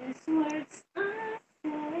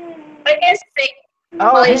 I can speak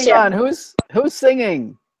Oh, Malaysia. hang on. Who's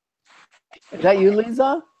singing? Is that you,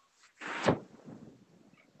 Lisa?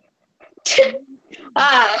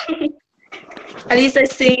 Alisa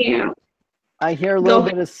singing. I hear a little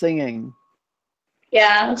bit of singing.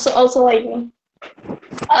 Yeah, so also like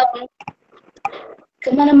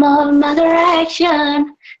kemana-mana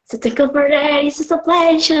direction. So take over there is a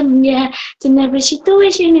solution, yeah. To every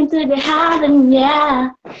situation into the heaven,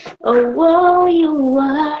 yeah. Oh, whoa, you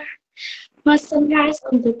are my sunrise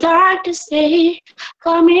on the darkest day.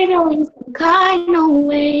 Call me in some kind of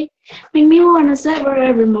way. Make me wanna savor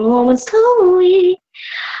every moment slowly.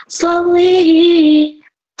 Slowly,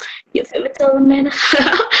 your favorite element.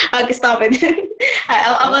 Okay, stop it.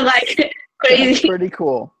 I'm like crazy. That's pretty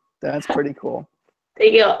cool. That's pretty cool. There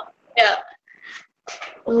you go. Yeah.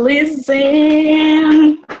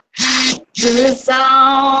 Listen to the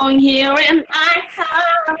song here in my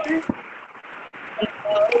heart.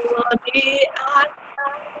 Melody I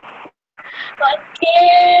but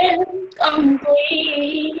can't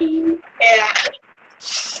complete. Yeah.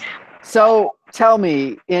 So tell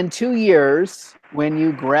me, in 2 years, when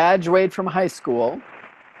you graduate from high school,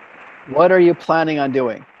 what are you planning on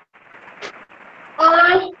doing?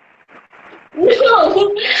 No,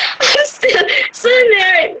 I'm still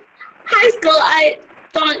there in high school. I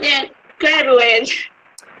don't yet graduate.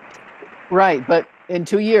 Right, but in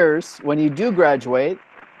 2 years, when you do graduate,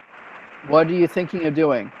 what are you thinking of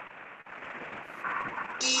doing?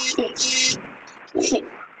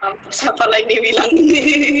 Siapa lagi bilang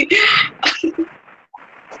ini?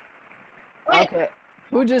 Okay,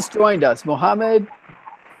 who just joined us? Mohammed?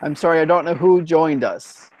 I'm sorry, I don't know who joined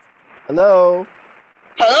us. Hello?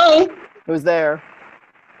 Hello? Who's there?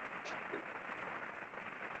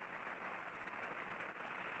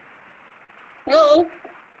 Hello?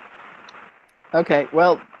 Okay,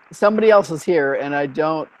 well, somebody else is here and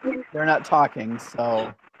they're not talking,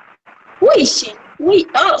 so. Who is she?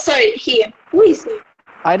 Oh, sorry, here. Who is he?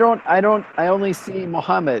 I only see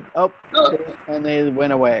Mohammed. Oh, and they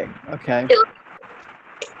went away. Okay.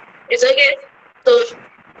 It's okay. So,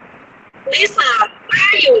 Lisa, where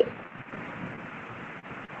are you?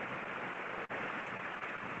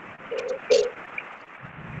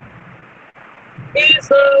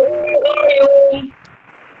 Lisa, where are you?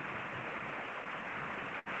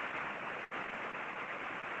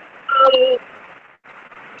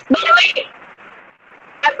 By the way,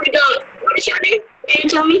 I forgot. What is your name? Can you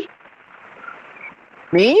tell me?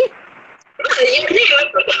 Me? Your name, I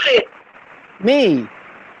forgot it. Me.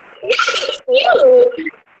 Yes, you.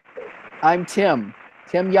 I'm Tim.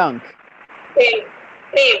 Tim Young.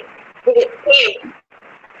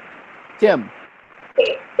 Tim.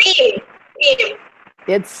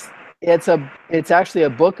 It's actually a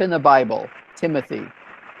book in the Bible, Timothy.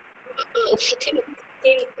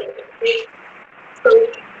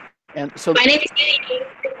 And so My name is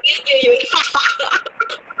Yuyun.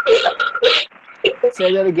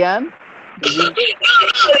 say that again. Did you- No,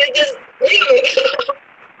 just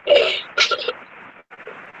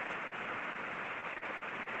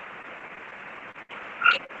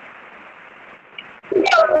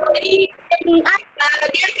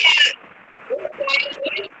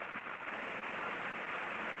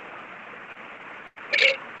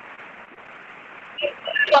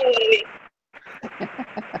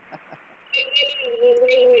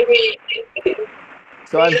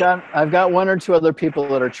So I've got one or two other people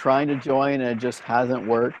that are trying to join and it just hasn't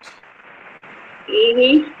worked.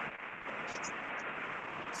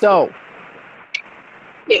 So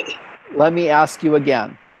let me ask you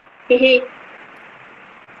again. You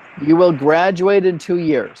will graduate in 2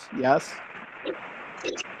 years, yes?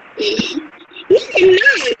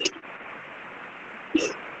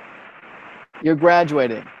 You're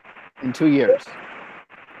graduating in 2 years.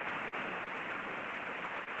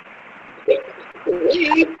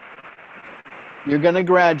 You're going to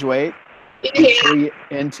graduate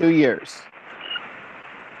in 2 years.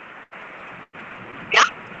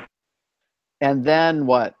 And then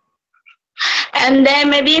what? And then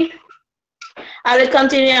maybe I will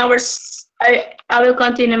continue I will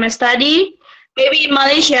continue my study, maybe in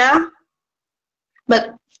Malaysia,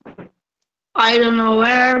 but I don't know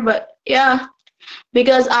where. But yeah,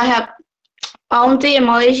 because I have auntie in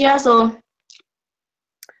Malaysia, so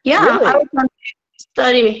yeah, Really? I will continue to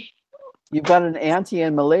study. You've got an auntie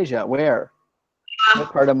in Malaysia. Where?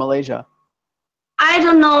 What part of Malaysia? I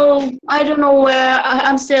don't know. I don't know where.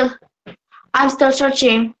 I'm still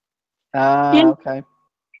searching. Okay.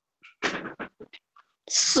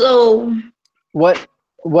 So What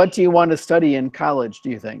do you want to study in college, do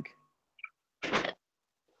you think?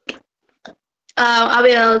 I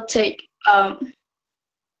will take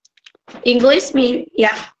English.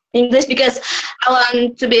 English because I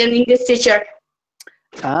want to be an English teacher.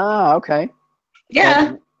 Okay.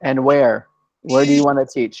 Yeah. And where? Where do you want to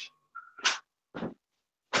teach?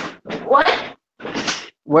 What?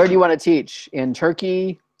 Where do you want to teach? In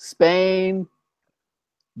Turkey, Spain,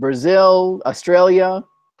 Brazil, Australia?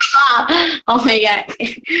 Oh my God.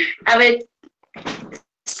 I will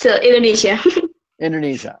still Indonesia.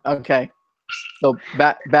 Indonesia. Okay. So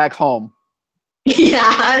back home.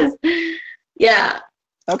 Yes. Yeah.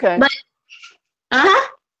 Okay. But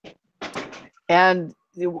And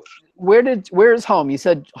where's home? You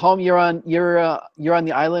said home. You're on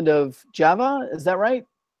the island of Java. Is that right?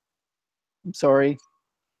 I'm sorry.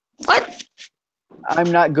 What?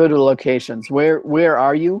 I'm not good at locations. Where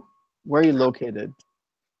are you? Where are you located?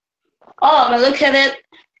 Oh, look at it.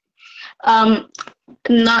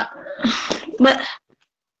 Not, but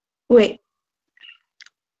wait.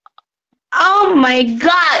 Oh my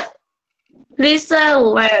God, Lisa,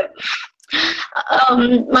 where?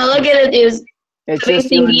 My look at it is It's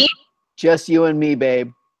thingy. just you and me,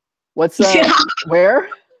 babe. What's where?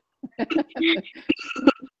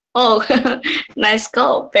 Oh, nice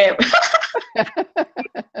go, babe.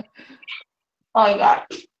 Oh my God.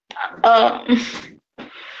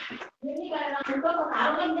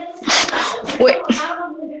 Wait,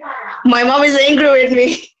 my mom is angry with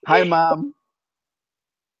me. Hi, Mom.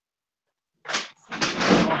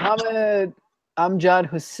 Mohammed Amjad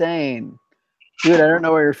Hussein. Dude, I don't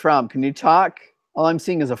know where you're from. Can you talk? All I'm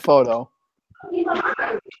seeing is a photo.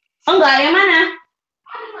 Enggak, yang mana?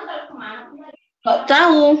 Nggak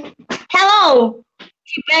tahu. Hello.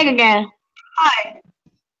 Back again. Hi.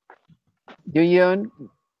 Yuyun,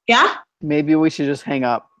 Yeah? maybe we should just hang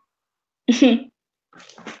up.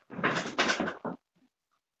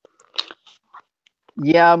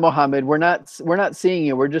 Yeah, Mohammed, we're not seeing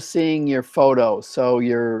you. We're just seeing your photo. So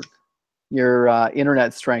your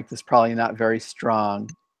internet strength is probably not very strong.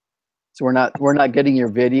 So we're not getting your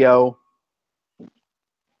video.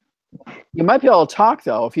 You might be able to talk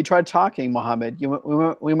though. If you try talking, Mohammed,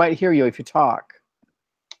 we might hear you if you talk.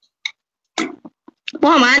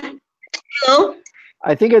 Muhammad. Hello.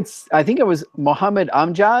 I think it was Mohammed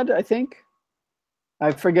Amjad, I think.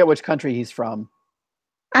 I forget which country he's from.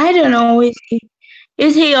 I don't know.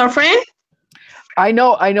 Is he your friend? I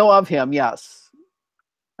know of him, yes.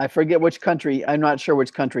 I forget which country. I'm not sure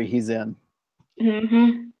which country he's in.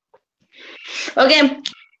 Mm-hmm. Okay.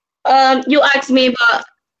 You asked me about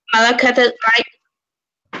Malakatat,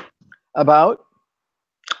 right? About?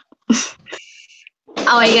 Oh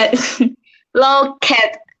my God.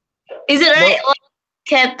 Locat. Is it right?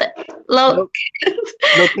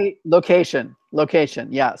 Location.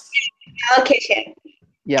 Location, yes. Location.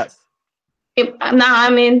 Yes. Now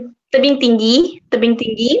I'm in tebing tinggi. Tebing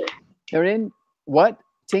tinggi. You're in what?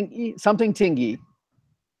 Tingy? Something tinggi.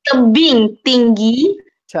 Tebing tinggi.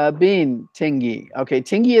 Tabin tinggi. Okay,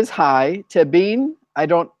 tinggi is high. Tabin,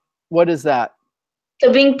 what is that?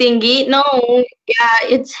 Tebing tinggi. No, yeah,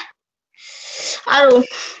 it's. Aduh.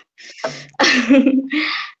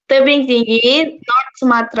 Tebing tinggi, North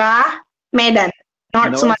Sumatra, Medan.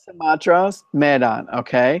 North Sumatra, Medan.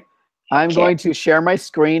 Okay. I'm going to share my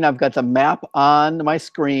screen. I've got the map on my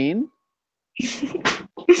screen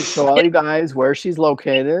to show all you guys where she's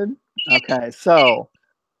located. Okay, so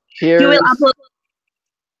here's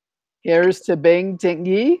Tebing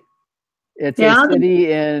Tinggi. It's a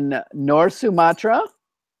city in North Sumatra,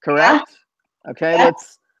 correct? Yeah. Okay, yeah.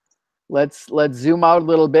 Let's zoom out a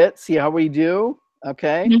little bit, see how we do.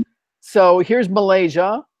 Okay. Mm-hmm. So here's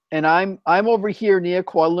Malaysia, and I'm over here near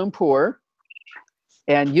Kuala Lumpur.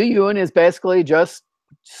 And Yuyun is basically just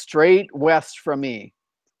straight west from me.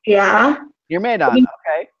 Yeah. You're Medan.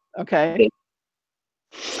 Okay.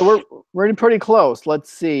 So we're pretty close.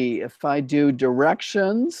 Let's see if I do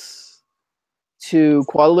directions to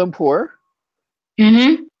Kuala Lumpur.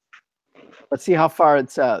 Mm-hmm. Let's see how far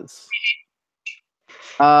it says.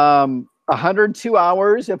 102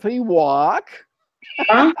 hours if we walk.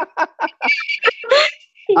 Huh?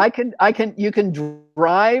 You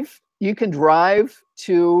can drive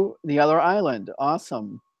to the other island.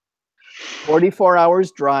 Awesome. 44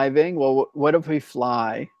 hours driving. Well, what if we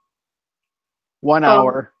fly? 1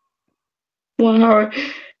 hour. 1 hour.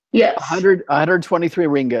 Yes. 123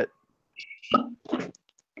 ringgit.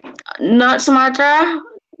 North Sumatra.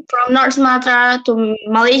 From North Sumatra to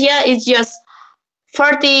Malaysia is just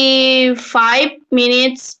 45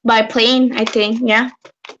 minutes by plane, I think. Yeah.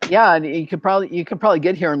 Yeah, and you could probably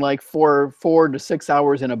get here in like 4 to 6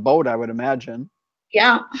 hours in a boat, I would imagine.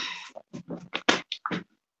 Yeah.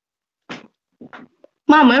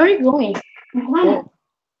 Mom, where are you going?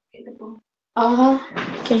 Oh.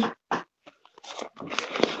 Okay.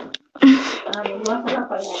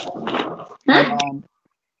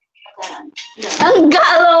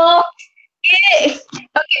 Enggak loh.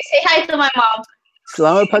 Okay, say hi to my mom.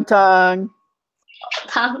 Selamat petang.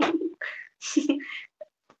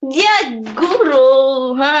 Dia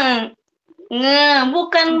guru,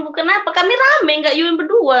 bukan apa, kami rame, nggak Yuyun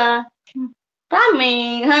berdua,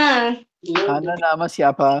 rame, Anda nama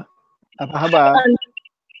siapa? Apa kabar?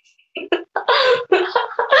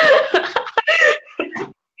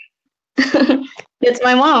 That's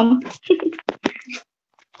my mom.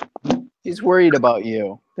 She's worried about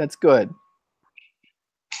you. That's good.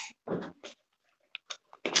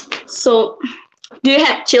 So, do you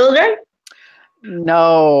have children?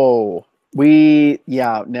 No.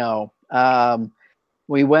 No.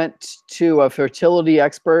 We went to a fertility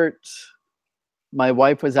expert. My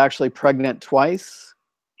wife was actually pregnant twice.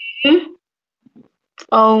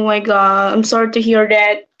 Oh my God, I'm sorry to hear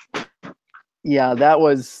that. Yeah, that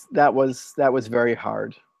was very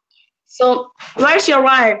hard. So, where's your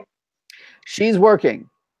wife? She's working.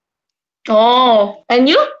 Oh, and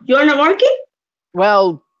you? You're not working?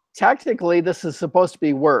 Well, technically this is supposed to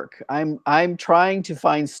be work. I'm trying to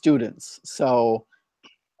find students. So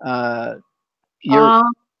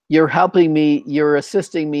you're helping me, you're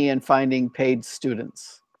assisting me in finding paid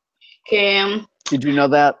students. Okay. Did you know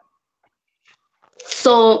that?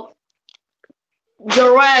 So,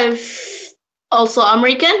 your wife also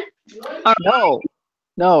American? Or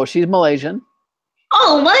No, she's Malaysian.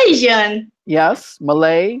 oh, Malaysian. Yes,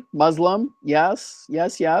 Malay, Muslim. Yes. Saya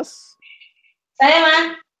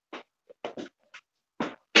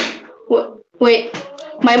wait,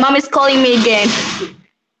 my mom is calling me again.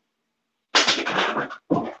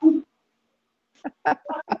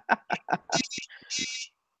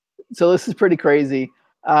 So this is pretty crazy.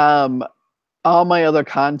 All my other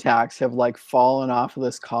contacts have like fallen off of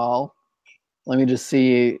this call. Let me just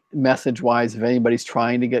see message wise if anybody's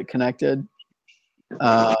trying to get connected.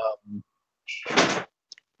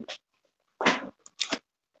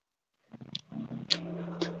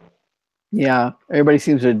 Yeah, everybody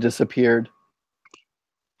seems to have disappeared.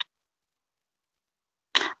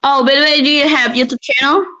 Oh, by the way, do you have YouTube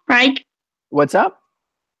channel, right? What's up?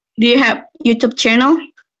 Do you have YouTube channel?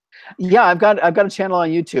 Yeah, I've got a channel on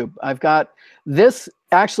YouTube. I've got this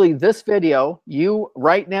video. You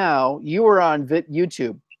right now, you are on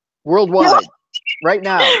YouTube worldwide right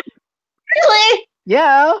now. Really?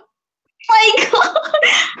 Yeah. My God.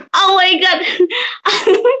 Oh my God.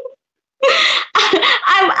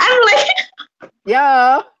 I'm like.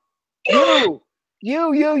 Yeah. Yuyun.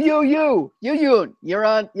 You're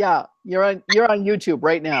on YouTube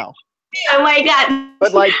right now. Oh my God.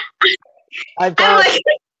 But like,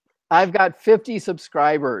 I've got 50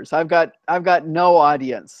 subscribers. I've got no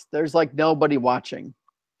audience. There's like nobody watching.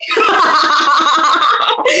 No,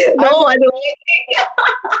 I don't.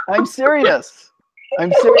 I'm serious.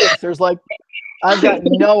 There's like, I've got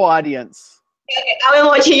no audience. I will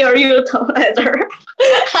watch your YouTube later.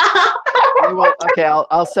 Okay,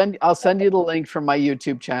 I'll send you the link from my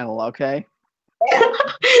YouTube channel. Okay.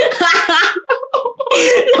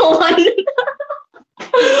 No one.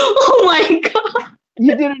 Oh my God.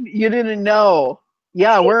 You didn't know.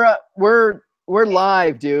 Yeah, we're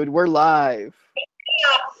live, dude. We're live.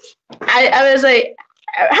 I was like,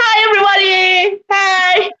 hi everybody.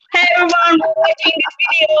 Hi everyone watching this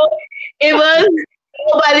video. It was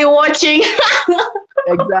nobody watching.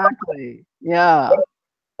 Exactly. Yeah.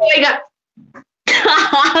 Oh my God.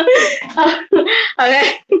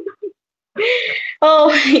 Okay. Oh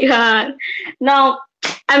my God. Now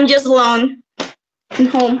I'm just alone at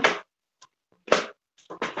home.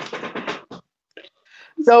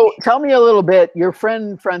 So tell me a little bit. Your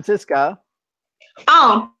friend Francisca.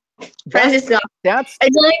 Oh, Francisca. That's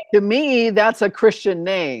to me. That's a Christian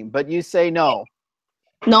name, but you say no.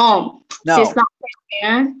 No, she's not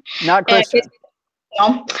Christian. Not Christian.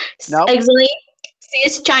 No. Actually,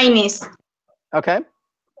 she's Chinese. Okay.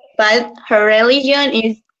 But her religion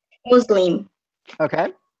is Muslim.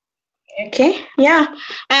 Okay. Okay. Yeah.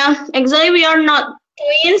 Actually, we are not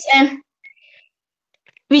twins, and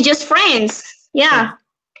we just friends. Yeah.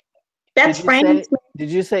 That's friends.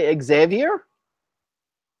 Did you say Xavier?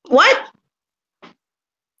 What?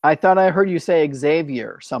 I thought I heard you say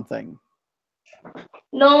Xavier something.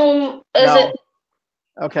 No. No.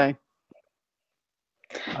 Okay.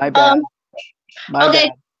 My bad. My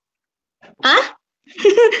bad. Huh?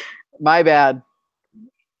 My bad.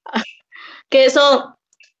 Okay, so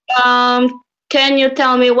can you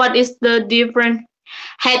tell me what is the difference?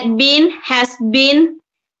 Had been, has been,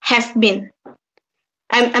 have been.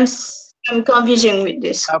 I'm confusing with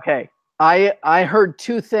this. Okay. I heard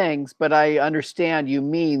two things, but I understand you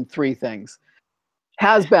mean three things.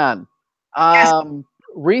 Has been. Yes.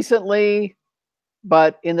 Recently,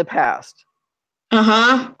 but in the past.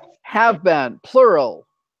 Uh-huh. Have been, plural,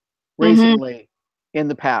 recently, in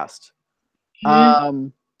the past.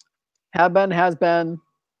 Have been, has been.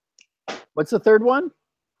 What's the third one?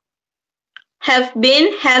 Have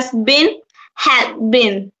been, has been, had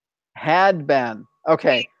been. Had been.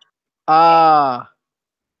 Okay. Oh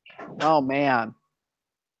man.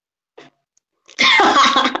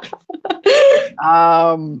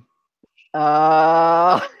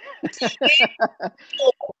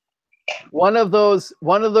 One of those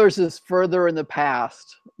is further in the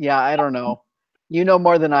past. Yeah, I don't know. You know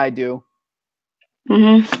more than I do.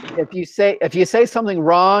 Mm-hmm. If you say something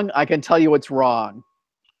wrong, I can tell you it's wrong.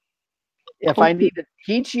 If I need to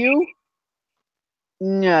teach you,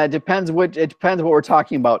 yeah, it depends what we're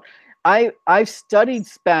talking about. I've studied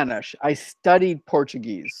Spanish. I studied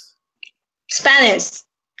Portuguese. Spanish.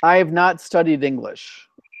 I have not studied English.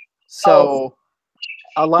 So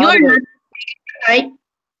a lot You're of not, right?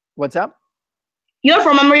 What's up? You're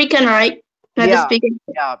from American, right? Yeah. Speaking.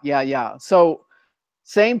 Yeah. So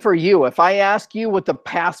same for you. If I ask you what the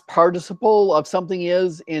past participle of something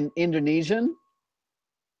is in Indonesian,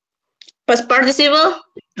 Past participle?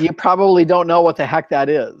 you probably don't know what the heck that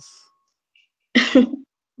is.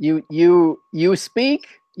 You speak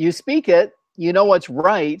it, you know what's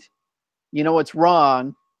right, you know what's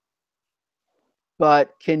wrong,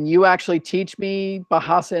 but can you actually teach me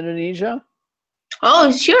Bahasa Indonesia?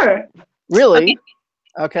 Oh, sure. Really?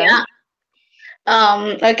 Okay. Yeah.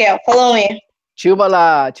 Okay, follow me.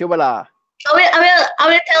 Chubala. I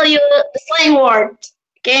will tell you the slang word.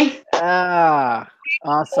 Okay. Ah,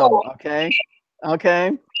 awesome. Okay.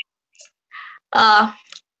 Law.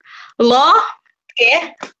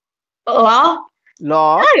 Okay. Law.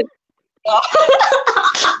 Law. Law.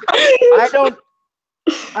 I don't.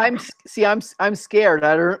 I'm scared.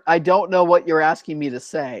 I don't know what you're asking me to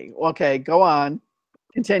say. Okay, go on.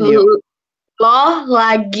 Continue. Lo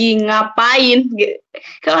lagi ngapain?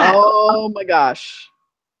 Oh my gosh.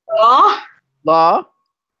 Lo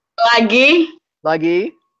lagi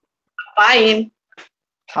ngapain?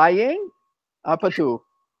 Paying? Apa tu?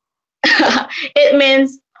 It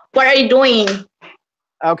means what are you doing?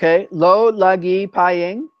 Okay. Lo lagi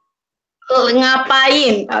paying?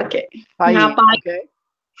 Ngapain? Okay. Paying. Ngapain? Okay.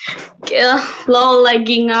 Lo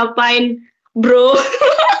lagi ngapain, bro?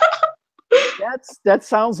 That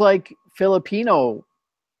sounds like Filipino.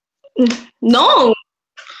 No,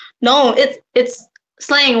 it's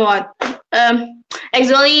slang word.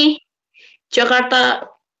 Actually, Jakarta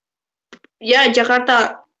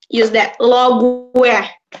use that. Lo gue.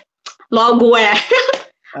 Okay. Lo gue.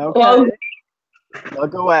 Lo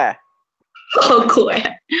gue.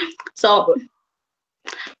 So,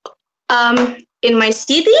 in my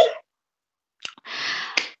city,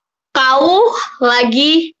 kau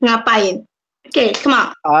lagi ngapain? Okay, come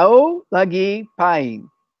on. Kau lagi paing.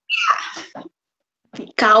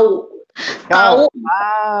 Kau.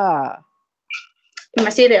 Ah. In my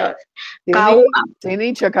city, kau.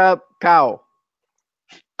 Sini cakap kau.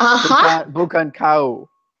 Bukan kau.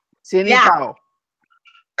 Sini Yeah. kau.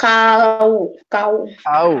 Kau.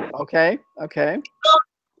 Okay.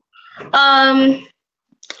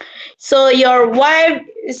 So your wife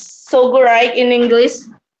is so good, right, in English?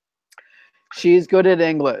 She's good at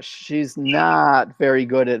English. She's not very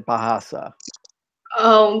good at Bahasa.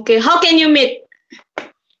 Okay. How can you meet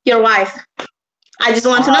your wife? I just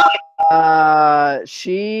want to know.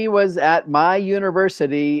 She was at my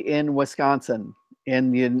university in Wisconsin,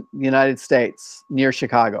 in the United States, near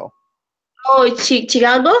Chicago. Oh,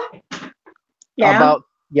 Chicago? Yeah.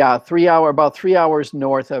 About 3 hours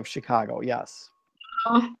north of Chicago. Yes.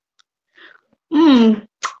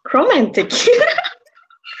 Romantic.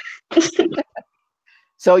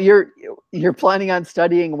 So you're planning on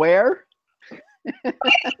studying where?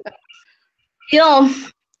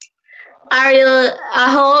 I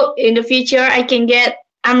hope in the future I can get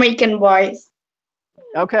American boys.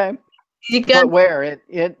 Okay. But where?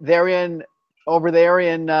 They're over there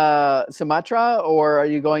in Sumatra, or are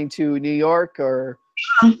you going to New York or?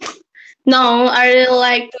 No, I really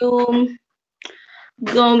like to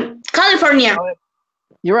go California.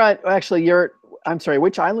 I'm sorry,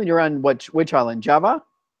 which island you're on? Which island? Java?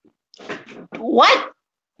 What?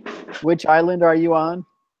 Which island are you on?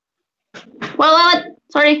 What?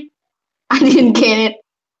 Sorry, I didn't get it.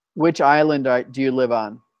 Which island do you live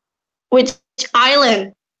on? Which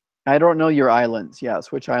island? I don't know your islands.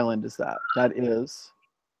 Yes, which island is that? That is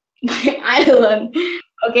my island.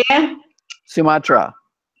 Okay. Sumatra.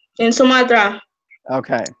 In Sumatra.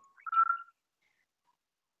 Okay.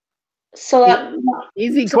 So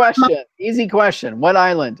easy question. What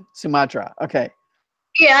island? Sumatra. Okay.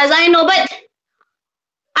 Yes, I know, but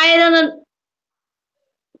I don't know.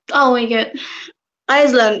 Oh my god.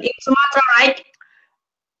 Iceland in Sumatra, right?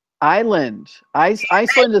 Island.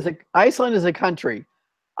 Iceland is a country.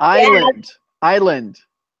 Island. Yes. Islands.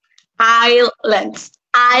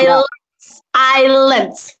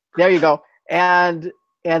 There you go. And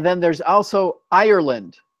then there's also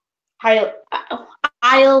Ireland.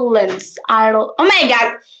 Islands. Oh my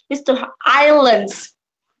god. It's the islands.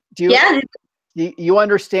 Do You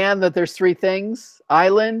understand that there's three things?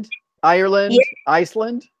 Island, Ireland,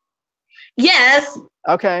 Iceland? Yes.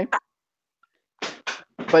 Okay.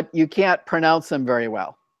 But you can't pronounce them very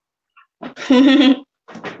well.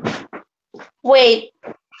 Wait.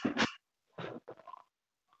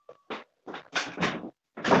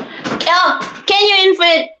 Oh, can you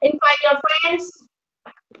invite your friends?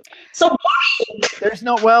 So boring.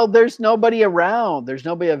 There's nobody around. There's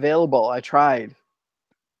nobody available. I tried.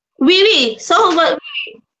 So but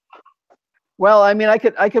Well, I mean, I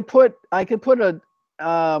could put an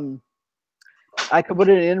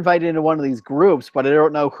invite into one of these groups, but I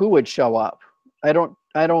don't know who would show up. I don't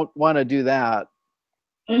want to do that.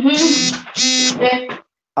 yeah.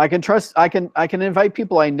 I can invite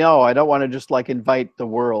people I know. I don't want to just like invite the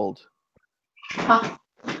world. Huh.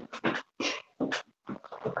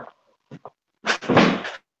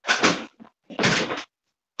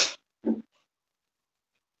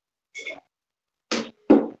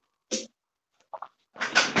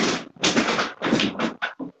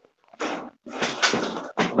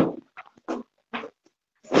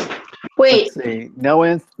 Wait. Let's see.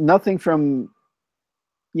 Nothing from.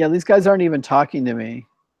 Yeah, these guys aren't even talking to me.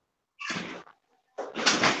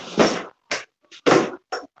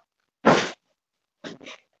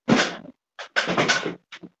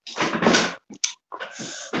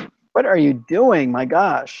 What are you doing? My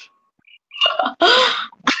gosh.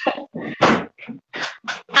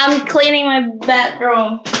 I'm cleaning my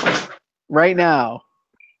bedroom. Right now.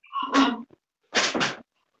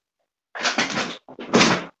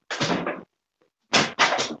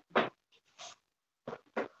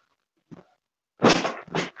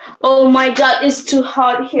 Oh my god, it's too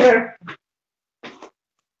hot here.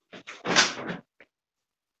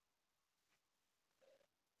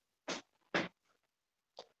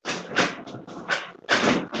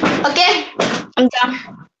 Okay, I'm done.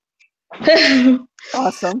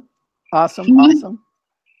 Awesome.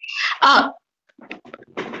 Ah,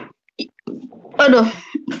 aduh.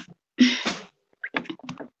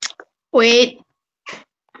 Wait.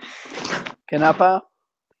 Kenapa?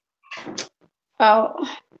 Oh.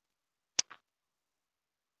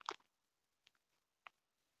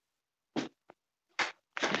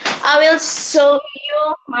 I will show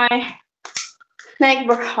you my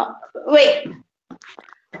neighborhood. Wait.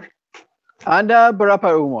 Anda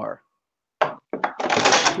berapa umur?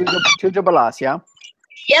 17, ya?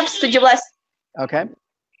 Yep, 17. Okay.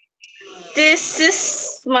 This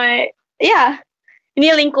is my,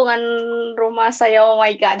 ini lingkungan rumah saya. Oh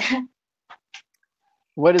my god.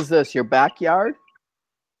 What is this? Your backyard?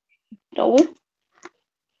 No.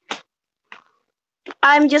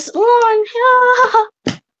 I'm just one.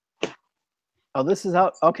 Oh, this is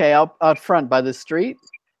out. Okay, out front by the street.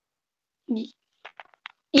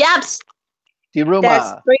 Yep. Di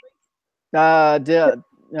rumah. That's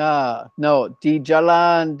No, di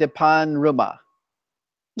jalan depan rumah.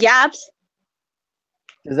 Yep.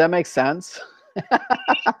 Does that make sense?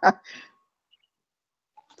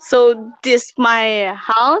 So this my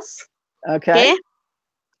house. Okay.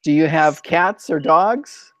 Do you have cats or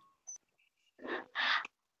dogs?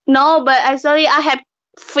 No, but actually I have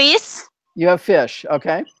fish. You have fish.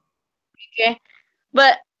 Okay. Okay.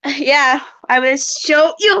 But yeah, I will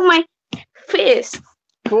show you my fish.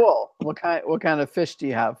 Cool. What kind of fish do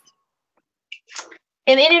you have?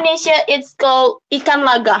 In Indonesia, it's called ikan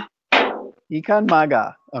laga. Ikan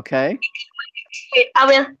maga. Okay. Wait, I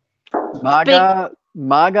will.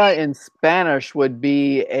 Maga in Spanish would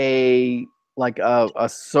be a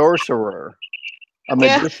sorcerer, a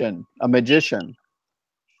magician, a magician.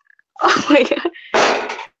 Oh my god.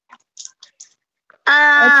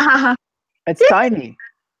 It's tiny.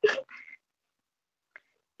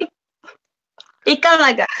 Ikan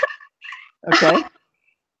laga. Okay.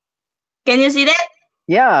 Can you see that?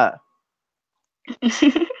 Yeah.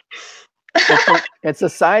 It's the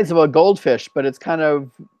size of a goldfish, but it's kind of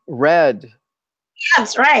red.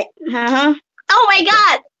 That's right. Oh my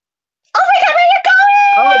god. Oh my god, where are you going?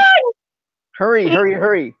 Oh,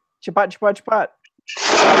 hurry. Cepat.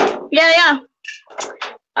 Yeah.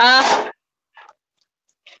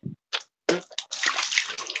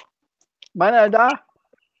 Mana ada?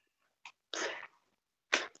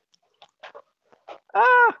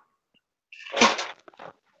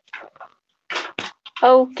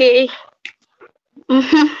 Okay.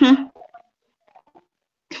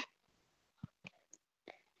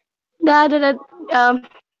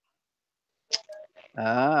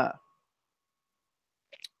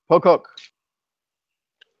 Pokok.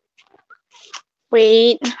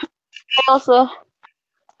 Wait. I also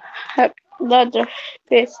have another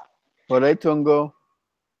fish. Boleh tunggu.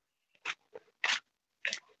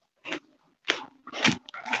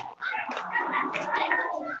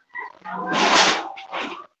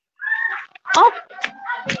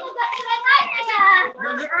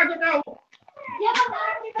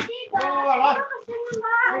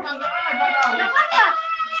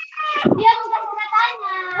 Dia bukan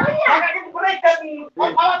katanya.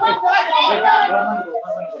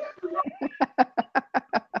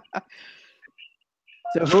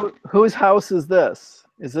 So whose house is this?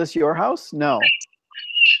 Is this your house? No.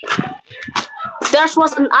 There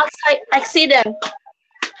was an accident.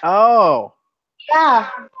 Oh. Yeah.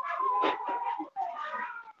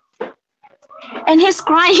 And he's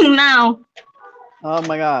crying now. Oh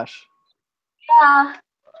my gosh. Yeah.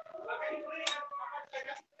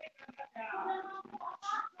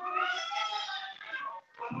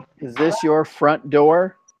 Is this your front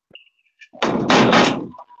door?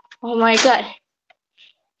 Oh my God.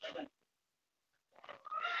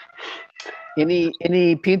 Ini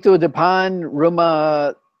pintu depan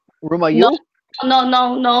rumah you? No.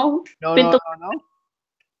 No.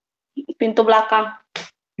 Pintu belakang.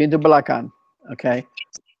 Pintu belakang. Okay.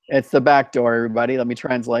 It's the back door, everybody. Let me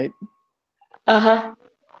translate. Uh-huh.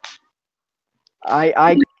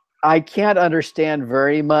 I can't understand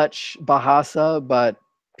very much Bahasa, but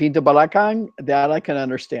pintu belakang, that I can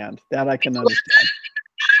understand.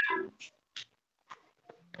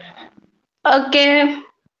 Okay.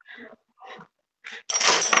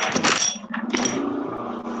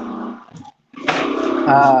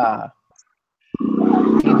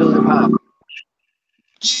 Pintu depan.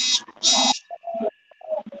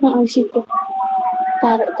 Situ.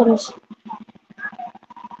 Taruh terus.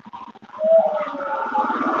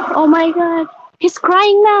 Oh my God. He's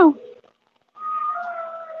crying now.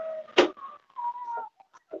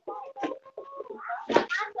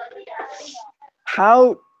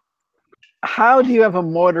 How do you have a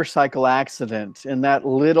motorcycle accident in that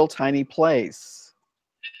little tiny place?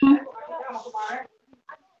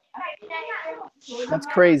 That's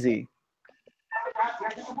crazy.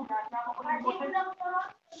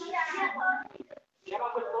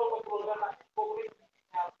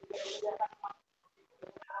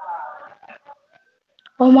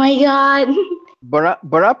 Oh my God.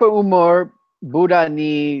 Berapa umur Buddha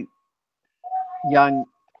ni yang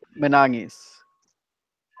menangis?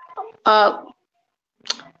 3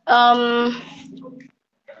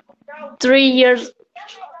 years.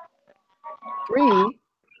 3?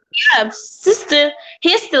 Yeah,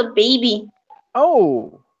 he's still baby.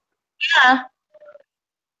 Oh. Yeah.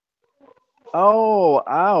 Oh,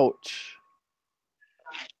 ouch.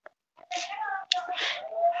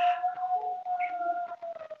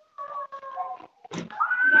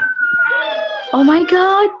 Oh my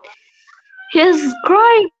God. He's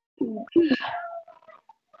crying.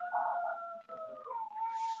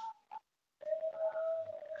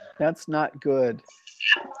 That's not good.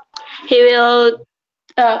 He will,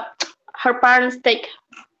 her parents take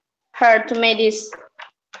her to Medis.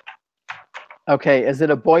 Okay, is it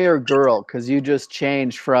a boy or girl? Because you just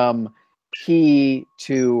changed from he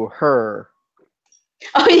to her.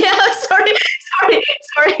 Oh yeah, sorry.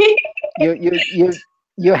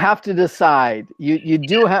 You have to decide. You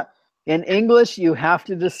do have, in English, you have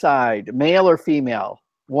to decide male or female,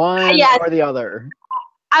 one or the other.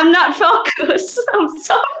 I'm not focused. I'm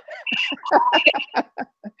sorry.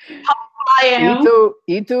 How I am.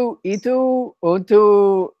 Itu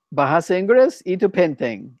untuk bahasa Inggris, itu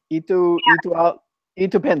penting. Itu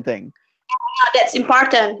penting. That's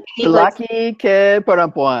important. Laki ke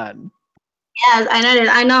perempuan. Yes, I know that.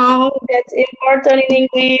 I know that's important in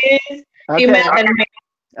English. Okay. Female and male.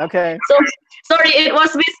 Okay. So sorry, it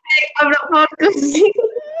was mistake. I'm not focusing.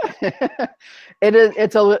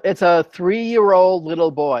 It's a 3-year-old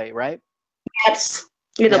little boy, right? Yes,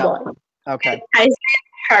 little boy. Okay. I said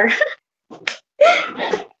her.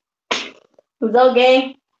 It's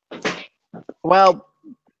okay. Well,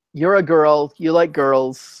 you're a girl. You like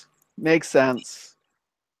girls. Makes sense.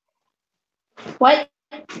 What?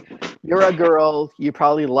 You're a girl. You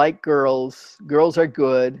probably like girls. Girls are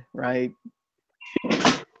good, right?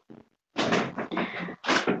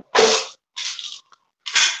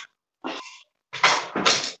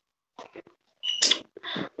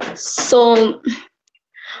 So,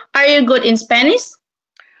 are you good in Spanish?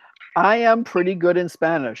 I am pretty good in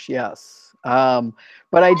Spanish, yes. But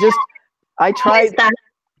I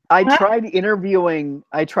tried interviewing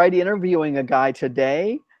a guy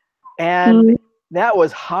today, and that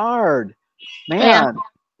was hard, man. Yeah.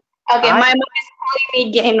 Okay, my mom is calling me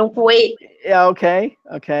again. Wait. Yeah. Okay.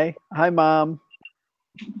 Hi, Mom.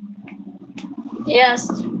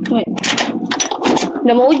 Yes. Wait.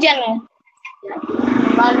 Udah mau hujan ya?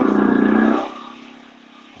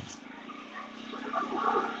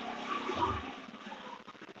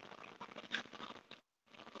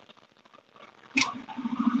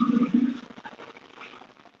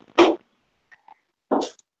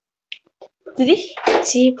 Jadi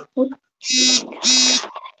siput.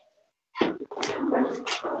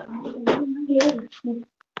 Dia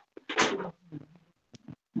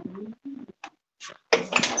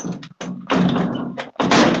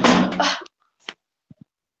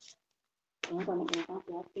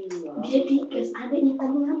tikus, adanya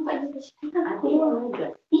tadi nampak adanya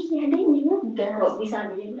ngegas. Iya, adanya ngegas. Kok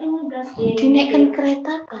bisa adanya ngegas? Dinaikkan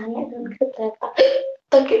kereta kan, naikkan kereta.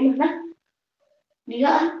 Bagaimana?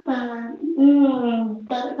 Dia apa?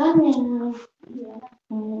 Tanya.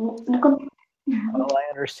 Bukan. All I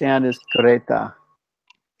understand is kereta,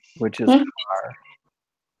 which is car.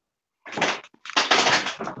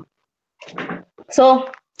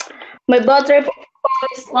 So, my battery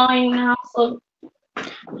is lying now. So,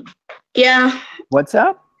 yeah. What's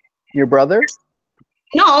that? Your brother?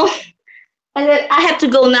 No, I have to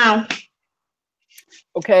go now.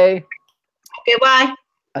 Okay. Okay, bye.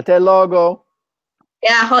 Ate logo.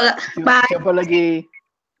 Ya, bye. Jumpa lagi.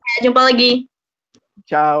 Jumpa lagi.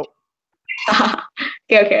 Ciao.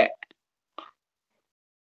 Okay.